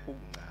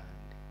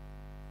bekuncane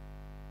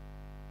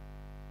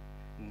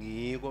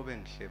ngiko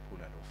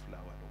bengihlephula lo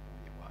flower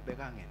lobunye ngoba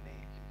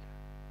bekangeneli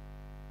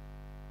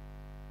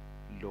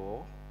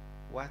lo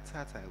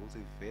wathatha ukuthi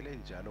vele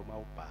njalo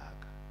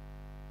mawubhaka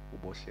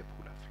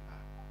ubohlephula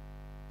flower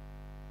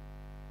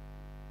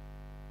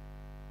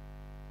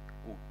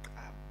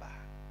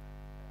uqabanga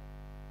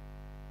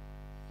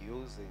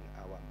using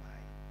our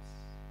minds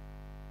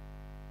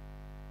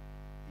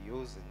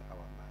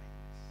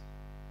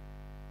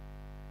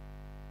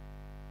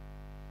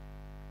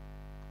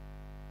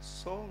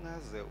so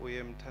ngaze uye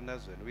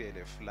emthandazweni uye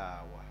le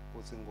flower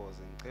uthi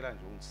ngoze ngicela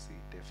nje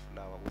ungiside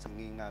flower ukuthi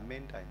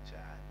ngingamenda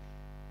njani.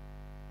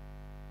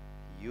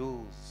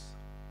 Use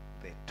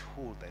the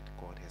tool that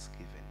God has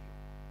given you.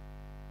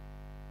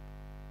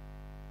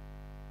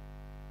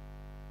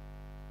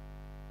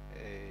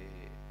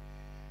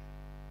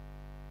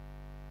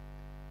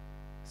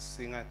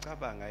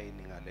 Singacabanga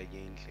yini ngalenye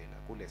indlela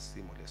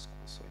kulesimo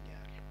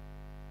lesikusonyalo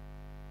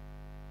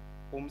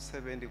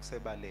umsebenzi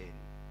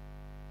kusebaleni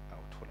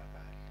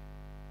awutholakali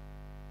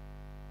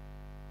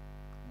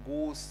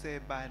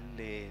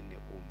kusebaleni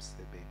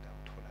umsebenzi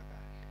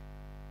awutholakali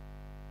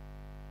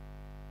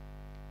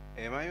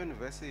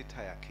ema-university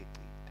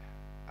ayakhicita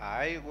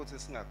hayi ukuthi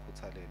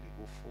singakhuthaleli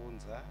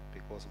kufunza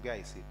because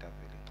kuyayisida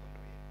vele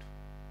ingqondo yethu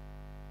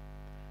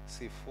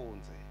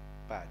sifunze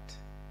but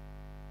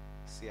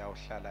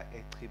siyawuhlala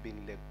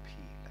echibini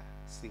lekuphila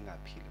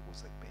singaphili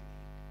kuze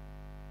kubenini.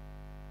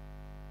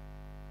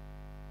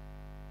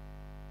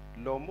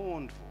 Lo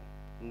muntu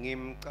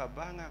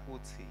ngimcabanga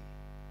ukuthi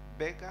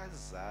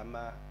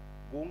bekazama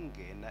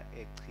kungena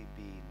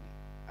echibini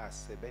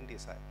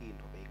asebenzisa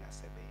into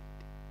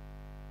beyingasebenzi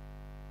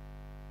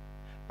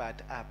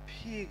but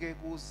aphike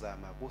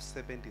kuzama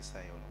kusebenzisa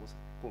yona ukuthi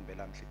kumbe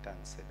lamhla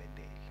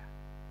itangisebenzela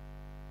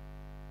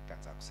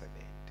kanti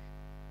akusebenzi.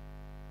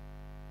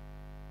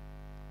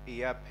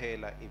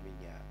 Iyaphela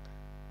iminyaka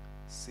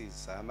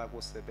sizama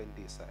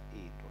kusebenzisa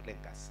into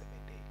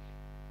lengasebenzeli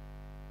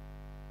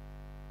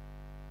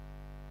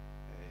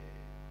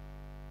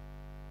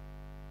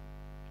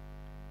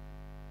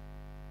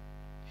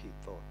he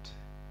thought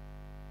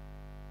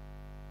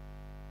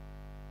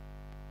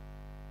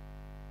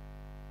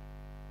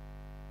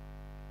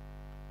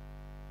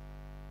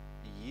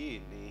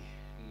yini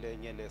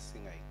lenye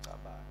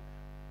lesingayicabanga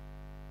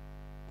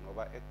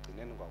ngoba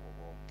ekugcineni kwako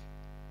konke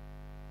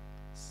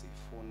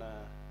sifuna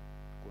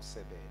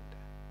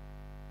kusebenza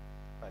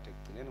but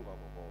ekugcineni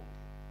kwako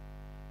konke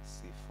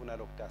sifuna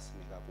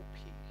lokutasinika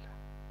kuphila.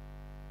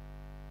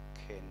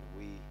 Can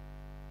we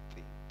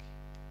think?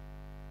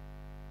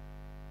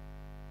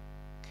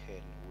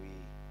 Can we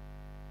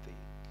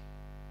think?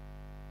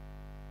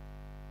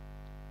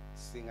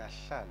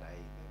 Singahlala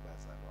yini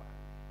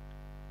bazalwane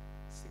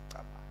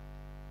sicabanga.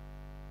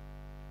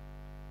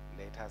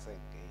 Let us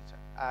engage.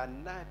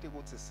 Anathi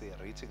ukuthi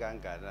si-rich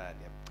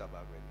kanganani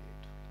emcabangweni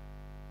yethu.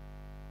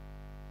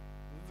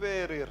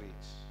 Very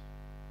rich.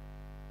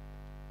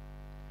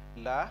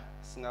 La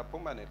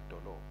singaphuma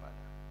nedolobha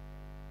la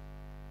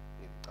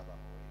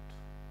ngimcabango wethu.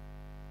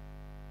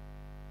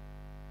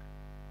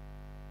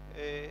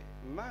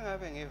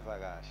 Mangabe ngeva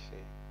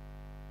kahle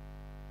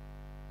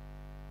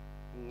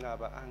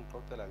ngaba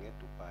angixoxela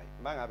ngeDubai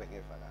mangabe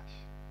ngeva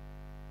kahle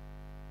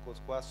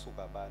ukuthi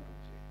kwasuka abantu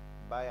nje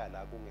baya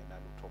la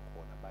kungenalutho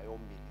khona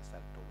bayomilisa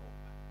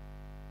idolobha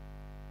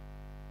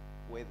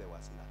where there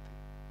was nothing.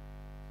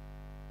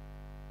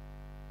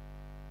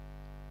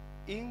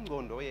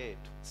 Ingqondo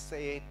yethu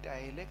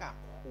seyetayele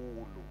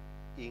kakhulu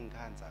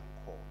inkhanza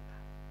ngikhona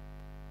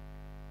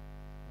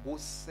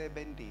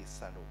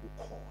kusebenzisa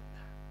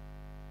lokukhona.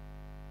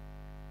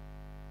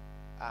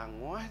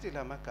 Angwathi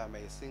lamagama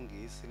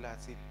esingisi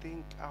lathi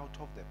think out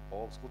of the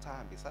box ukuthi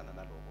ahambisana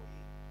naloko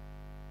yini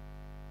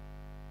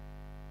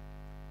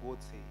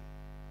ukuthi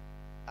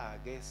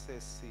ake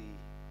sesicabange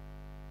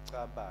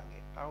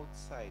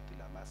outside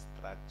lama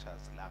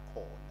structures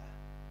lakhona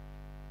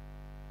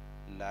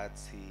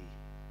lathi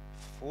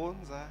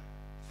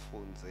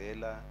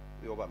funzela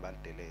uyobamba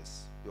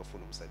idelesi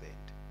uyofuna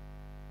umsebenzi.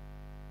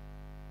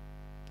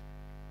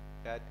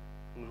 Kanti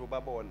ngisho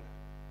babona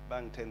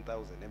bangi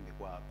 10,000 embi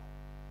kwakho,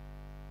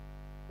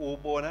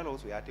 ubona lo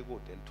uyathi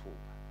kude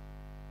lithuba,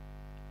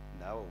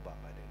 nawe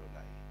ubamba lelo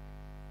layini.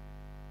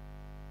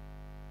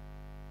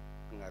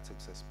 Ngathi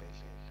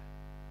kusesibhedlela,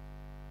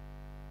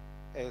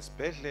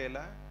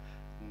 esibhedlela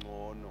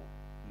ngcono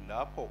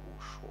lapho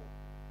usho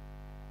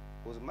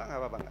ukuthi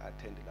mangaba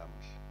bangi-attend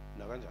lamuhla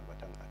nakanjani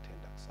bathi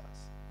angi-attenda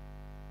kusasa,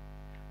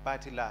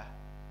 but la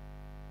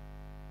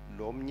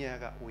lo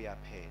mnyaka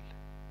uyaphela,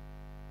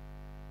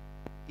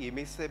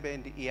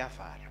 imisebenzi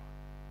iyavalwa,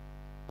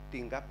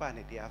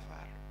 tinkampani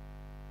tiyavalwa,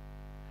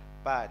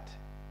 but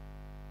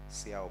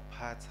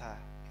siyawuphatha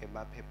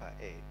emaphepha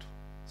ethu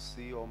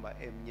siyoma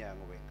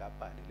emnyango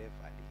wenkampani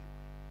levaliwe,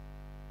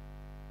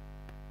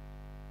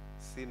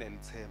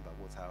 sinelithemba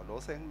ukuthi awu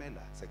lo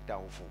sengimela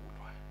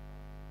sekutawuvulwa.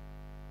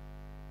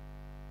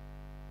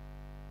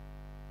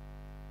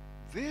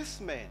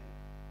 This man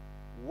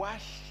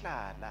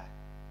wahlala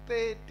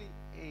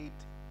 38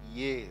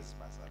 years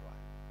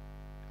bazalwane,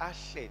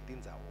 ahledi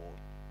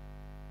indzawonye.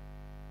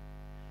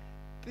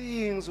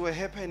 Things were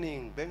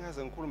happening.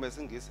 Bengaze ngikhulume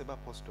isingisi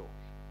ebapostoli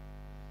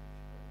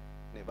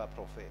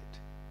nebaprofeti.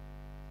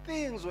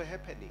 Things were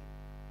happening.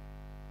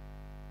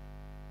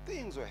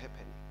 Things were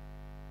happening.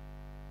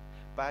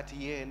 But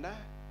yena,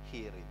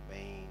 he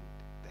remained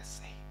the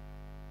same.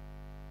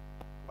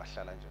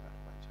 Wahlala njalo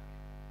kanjalo.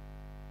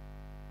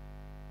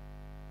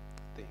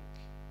 Think.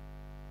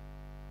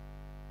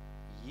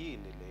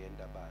 Yini le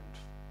yenda abantu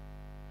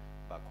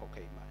bakhokhe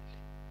imali?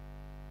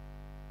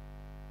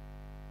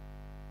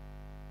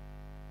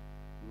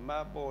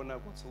 Mabona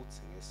ukuthi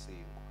uthi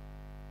ngesinkwa,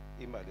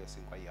 imali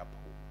yesinkwa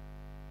iyaphuma.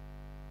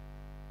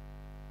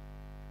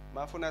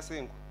 Mafuna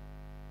sinkwa,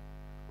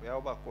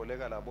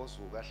 uyawubakoleka labo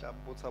zuka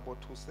ahlabutha abo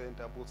 2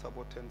 cent, abutha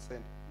abo 10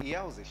 cent,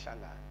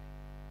 iyawuzihlangane.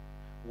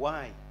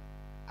 Why?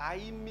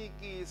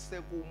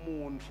 Ayimikise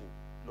kumuntu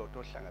loto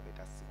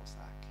ohlangabetha isimo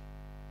sakhe.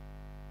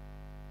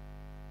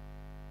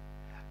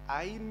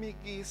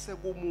 Ayimikise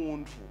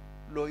kumuntu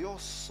loyo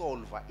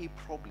solve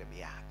iproblem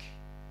yakhe.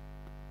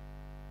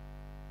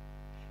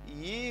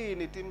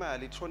 Yini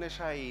timali tshone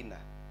eShayina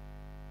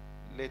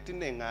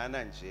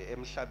letinengana nje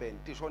emhlabeni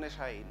tishone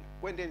eShayina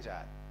kwente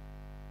njani?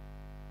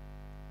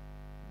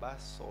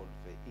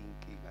 Basolve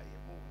inkinga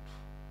yemuntu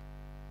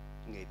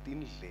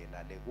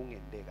ngetindlela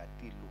lekungenteka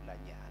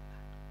tilulanyana.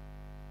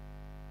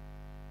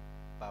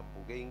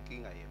 Babuke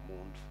inkinga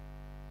yemuntu,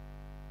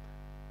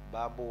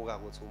 babuka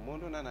ukuthi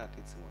umuntu nanathi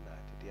idzingo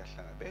nathi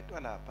tiyahlangabetwa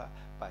lapha,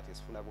 but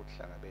sifuna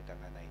ukuhlangabeta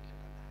ngana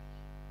indlela naye.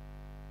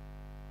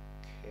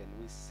 Can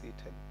we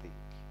sit and think?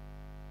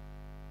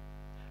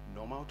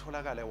 Noma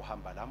utholakala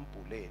uhamba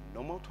lambuleni,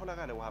 noma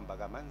utholakala uhamba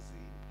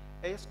kamanzini,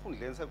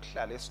 esikhundleni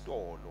sekuhlala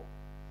esitolo,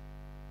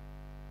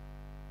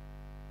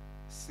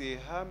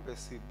 sihambe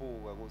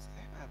sibuka ukuthi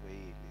engabe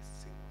yini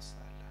isidingo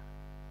sala.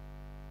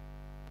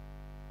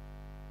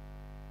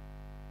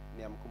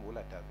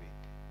 Niyamkhumbula David,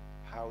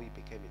 how he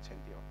became a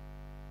champion.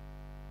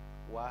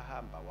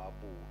 Wahamba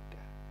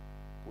wabuda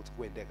ukuthi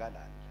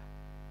kwentekalani la,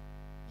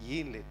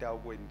 yini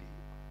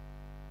letawukwendiwa.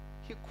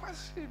 He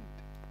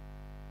questioned.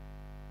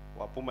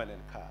 Waphuma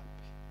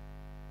nelikhambi.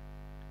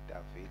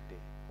 David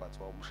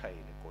kwathiwa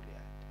umshayile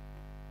Goliath.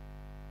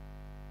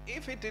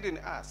 If he didn't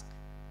ask,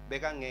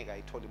 bekangeke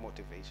ayithole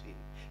motivation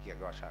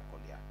yeke washaya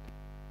Goliath.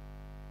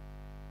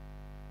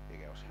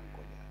 Yeke washaya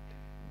Goliath.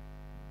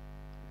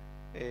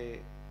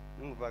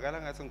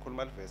 Ngivakala ngathi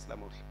ngikhuluma livesi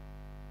lamuhla.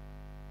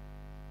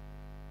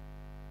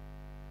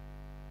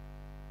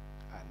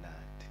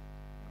 Anathi.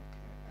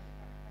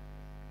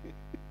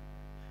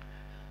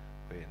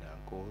 Wena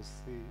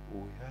Nkosi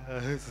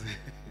uyazi.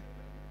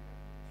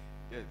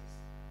 Yes.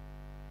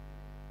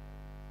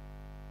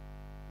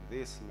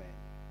 This man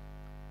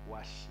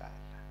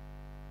wahlala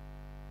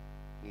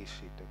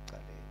ngishito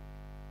ekucaleni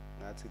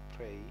ngathi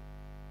pray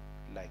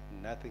like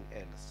nothing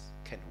else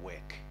can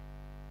work,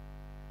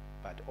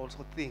 but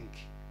also think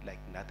like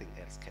nothing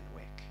else can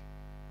work.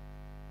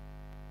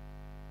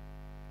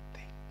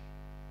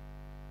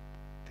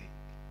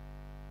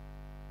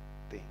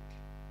 Think.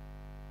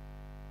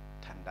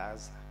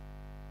 Tandaza,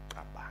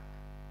 qabanga.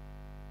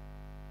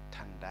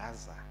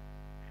 Tandaza,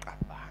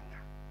 qabanga.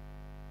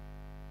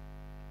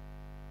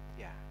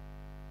 Yeah.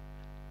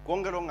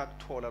 Konke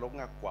lokungakuthola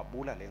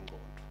lokungagwabula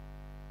lengqondo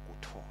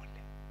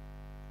kuthole.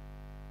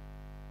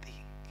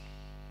 Think.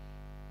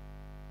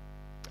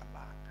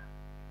 Qabanga.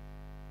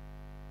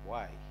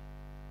 Why?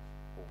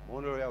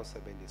 Umuntu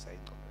uyawusebenzisa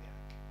ingqondo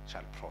yakhe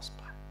shall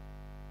prosper.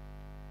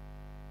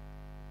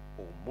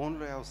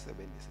 Umuntu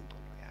uyawusebenzisa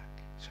ingqondo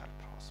yakhe shall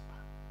prosper.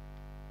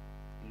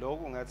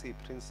 Lokho ngathi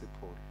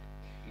iprinciple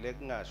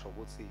lekungasho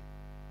ukuthi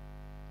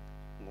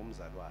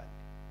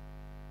ngumzalwane.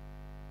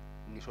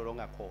 Ngisho lo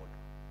ngakholwa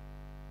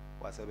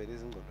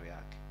wasebenzisa ingqondo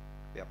yakhe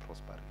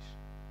uyaprosperisha.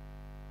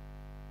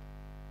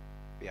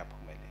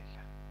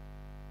 uyaphumelela.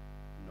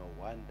 No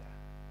wonder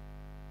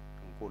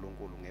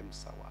uNkulunkulu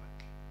ngemsa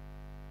wakhe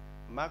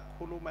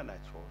makukhuluma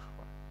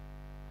naJoshua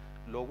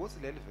lokuthi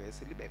leli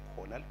verse libe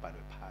khona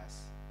libhalwe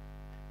phasi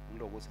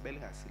ngilokuthi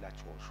belingasila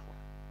Joshua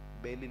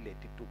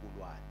belileti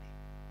tukulwane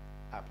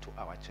up to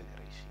our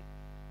generation.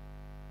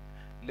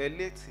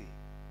 Lelithi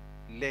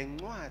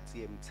lencwadi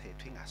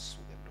yemthetho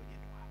ingasuka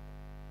emlonyeni wakho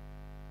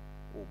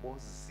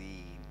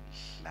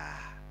ubozindla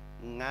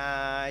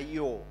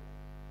ngayo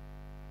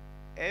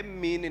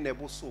emini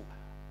nebusuku,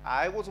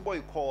 hayi ukuthi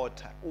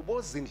uboyikhotha,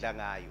 ubozindla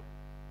ngayo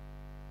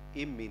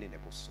imini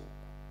nebusuku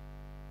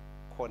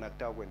khona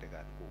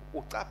kutakwendekani kuwo,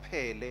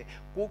 ucaphele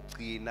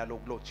kugcina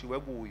lokulotshiwe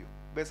kuyo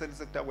bese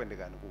lise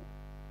kutakwendekani kuwo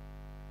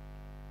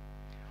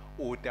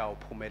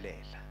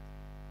utawuphumelela.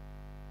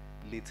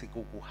 Lithi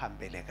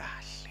kukuhambele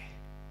kahle,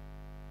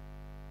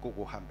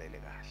 kukuhambele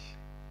kahle.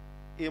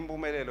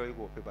 Impumelelo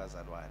ikuphi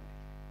bazalwane?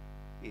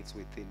 It's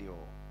within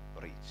your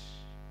reach.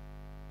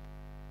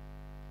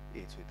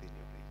 It's within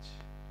your reach.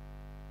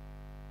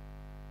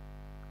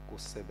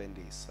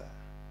 Kusebenzisa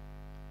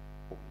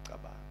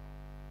umcabango.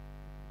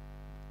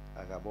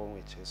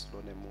 Akabongwe Jesu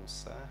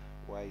lonemusa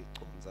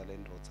wayiconza le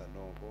ndodza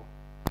noko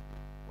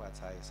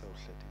wathi hayi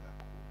sewuhleti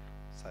kakhulu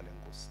sale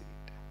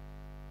ngusida,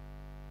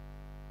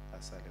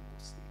 asale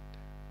ngusida.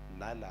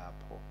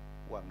 Nalapho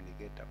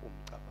wamniketa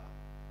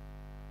umcabango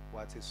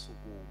wathi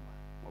sukuma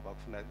ngoba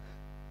kufuna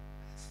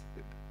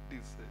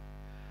sebenzise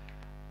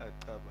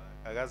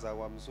acabanga, akaze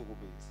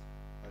akwamsukumisa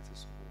wathi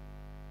sukuma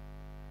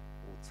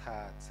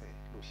uthathe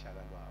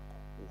luhlaka lwakho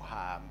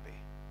uhambe.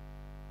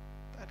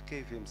 That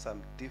gave him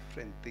some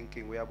different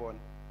thinking. Uyabona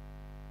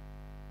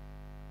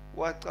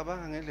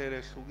wacabanga ngendlela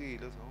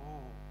ehlukile,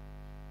 oh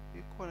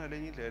ikhona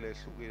lenye indlela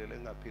ehlukile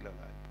lengaphila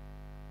ngayo,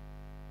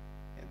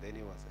 and then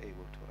he was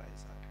able to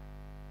rise up.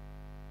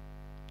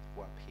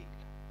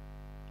 Waphila.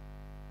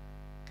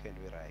 Can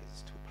we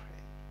rise to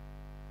pray?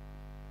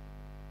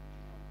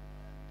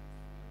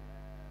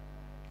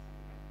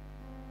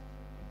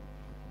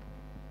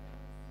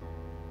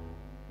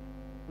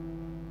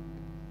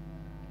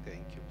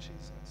 Thank you,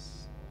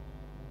 Jesus.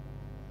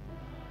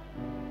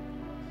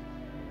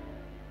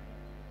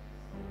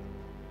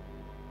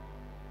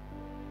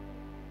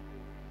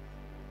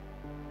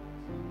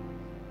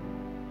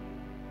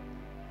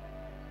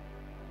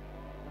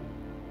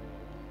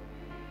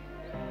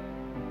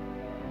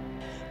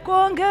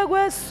 konke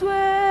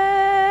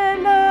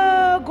kweswela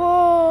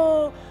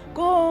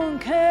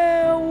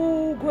konke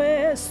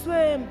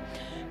ukweswe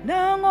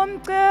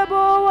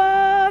nangomcebo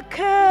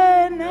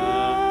wakhe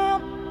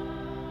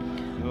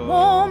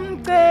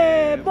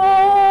ngomcebo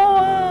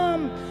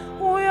wami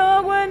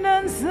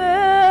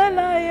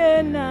uyakwenenzela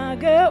yena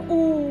ke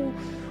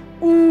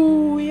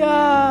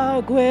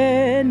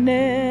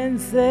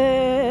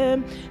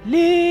uyakwenenzela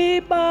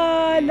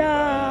libala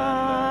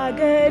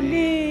ke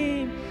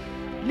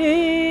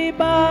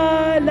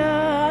libala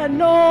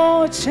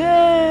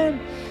noche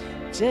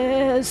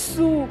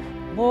Jesu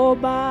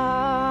ngoba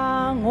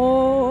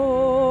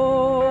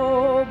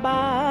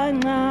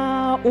nca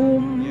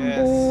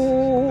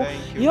umbu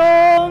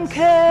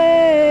yonke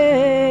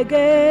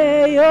ke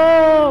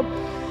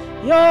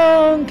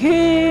yonke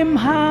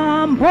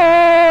imhambo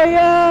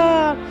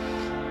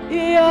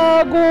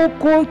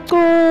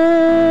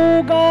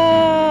iyakugucuka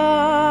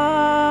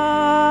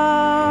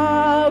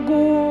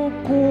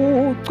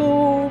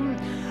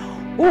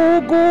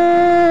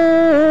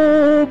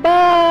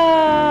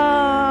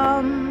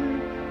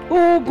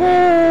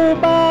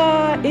ukuba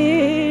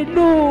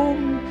ilum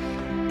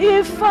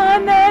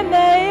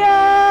ifanele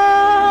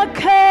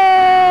yakhe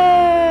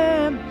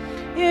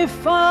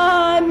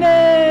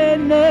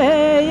ifanele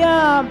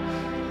ya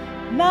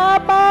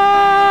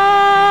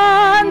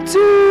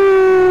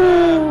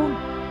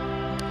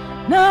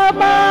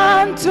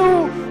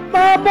nabantu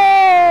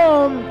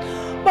babom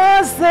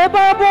base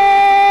babone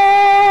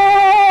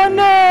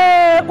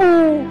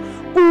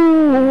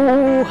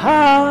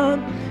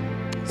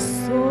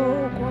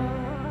sokwa.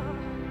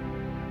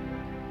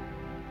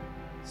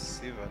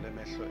 Siva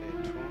lemehlo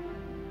ethu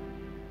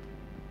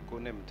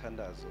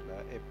kunemthandazo la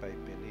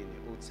eBhayibhelini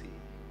uthi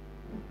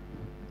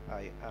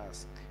I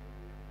ask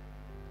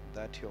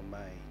that your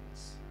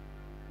minds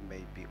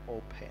may be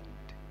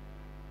opened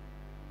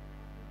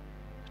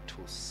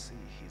to see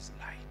his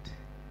light,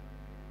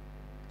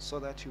 so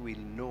that you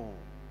will know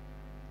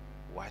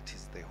what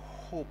is the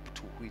hope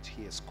to which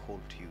he has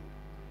called you,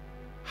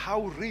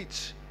 how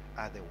rich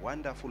are the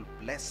wonderful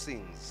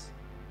blessings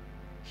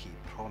he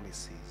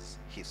promises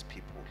his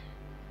people.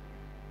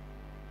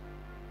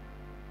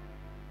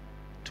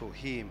 To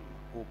him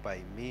who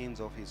by means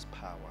of his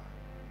power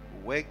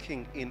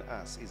working in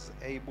us is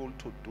able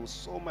to do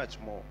so much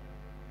more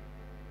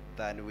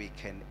than we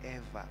can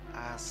ever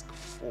ask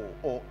for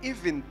or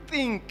even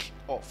think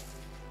of.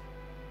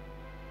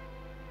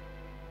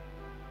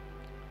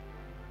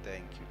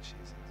 Thank you,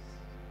 Jesus.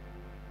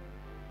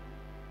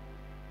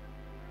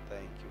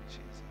 Thank you,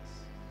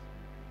 Jesus.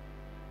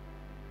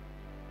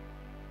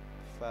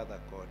 Father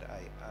God,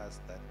 I ask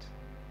that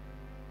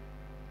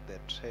the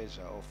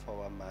treasure of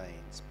our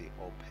minds be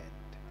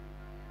opened,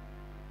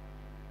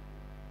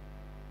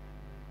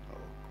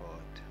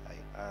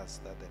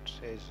 ask that the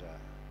treasure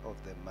of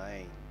the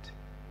mind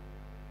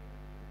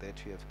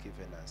that you have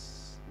given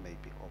us may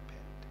be opened.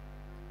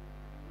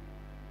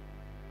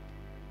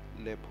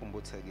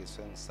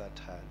 Lephumbuthekiswe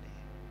nguSathane,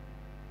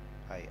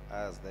 I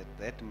ask that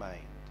that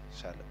mind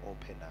shall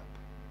open up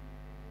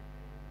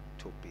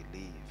to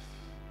believe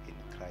in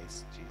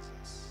Christ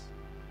Jesus.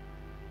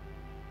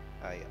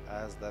 I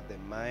ask that the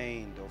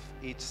mind of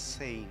each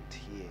saint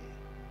here,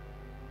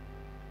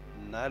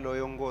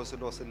 naloyo nkosi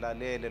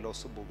losilalele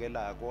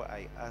losibukelako,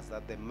 I ask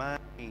that the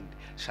mind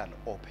shall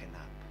open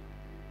up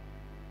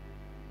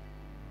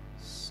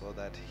so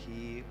that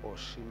he or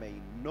she may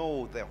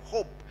know the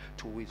hope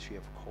to which you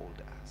have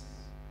called us,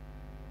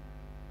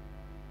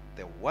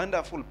 the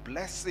wonderful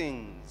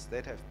blessings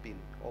that have been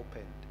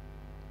opened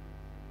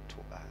to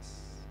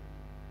us.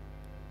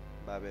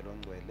 Babe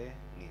longcwele,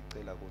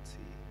 ngicela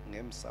ukuthi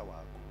ngemsa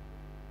wakho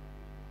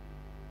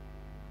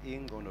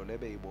ingqondo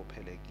lebe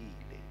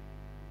ibophelekile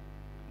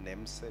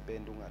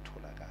nemsebenzi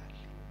ungatholakali,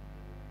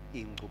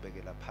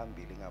 ingcubekela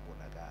phambili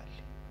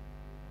ingabonakali.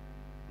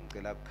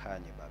 Ngicela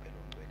kukhanye babe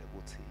longcwele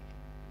ukuthi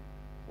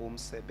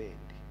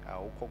umsebenzi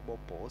awukho kubo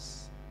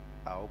boss,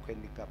 awukho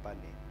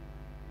enikapaneni,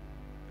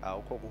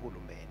 awukho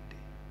kuhulumende.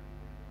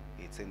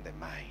 It's in the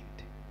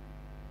mind.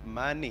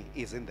 Money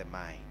is in the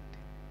mind.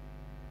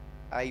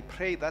 I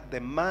pray that the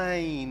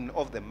mine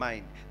of the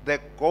mind, the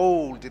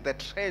gold, the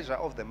treasure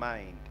of the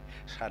mind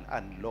shall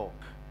unlock.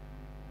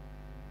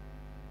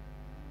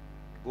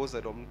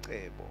 Kuze lo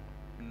mcebo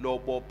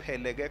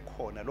lobopheleke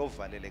khona,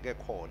 lovaleleke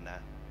khona,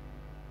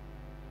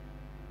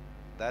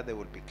 that there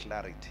will be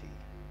clarity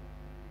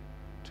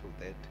to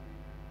that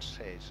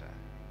treasure.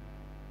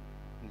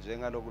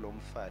 Njengaloku lo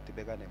mfati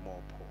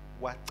bekanemopho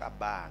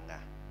wacabanga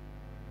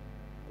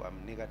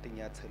kwamnika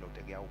tinyathelo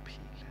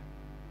tekuyawuphila.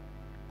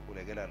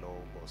 Khulekela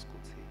lowo Nkosi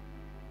ukuthi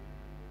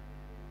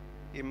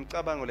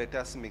imicabango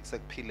letasimikise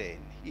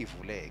kuphileni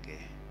ivuleke,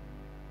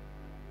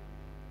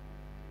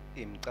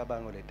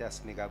 imicabango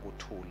letasinika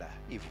kuthula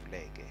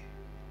ivuleke.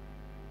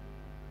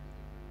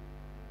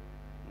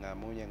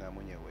 Ngamunye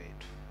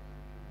wethu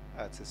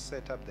athi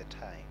set up the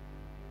time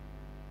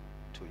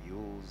to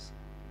use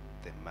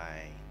the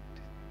mind.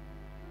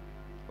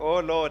 Oh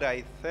Lord,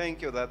 I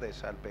thank you that there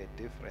shall be a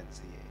difference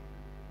here.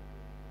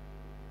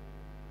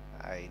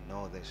 I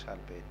know there shall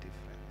be a difference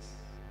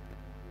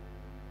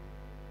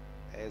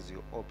as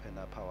you open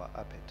up our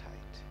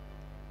appetite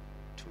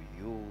to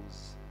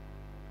use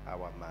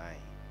our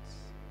minds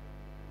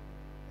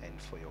and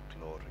for your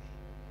glory.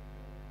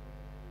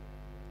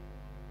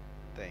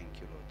 Thank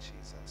you, Lord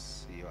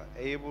Jesus. You are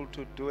able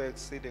to do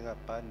exceeding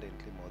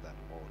abundantly more than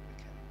all we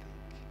can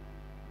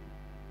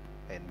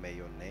think. And may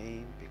your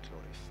name be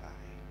glorified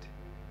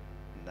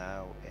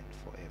now and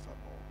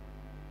forevermore.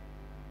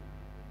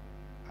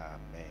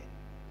 Amen.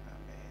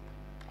 Amen.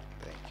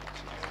 Thank you,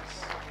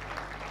 Jesus.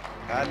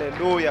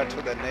 Hallelujah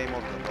to the name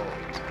of the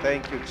Lord.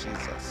 Thank you,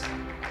 Jesus.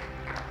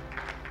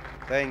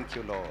 Thank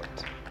you,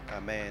 Lord.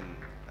 Amen.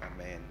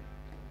 Amen.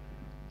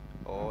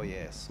 Oh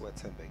yes,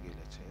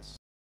 wethembekile Jesu.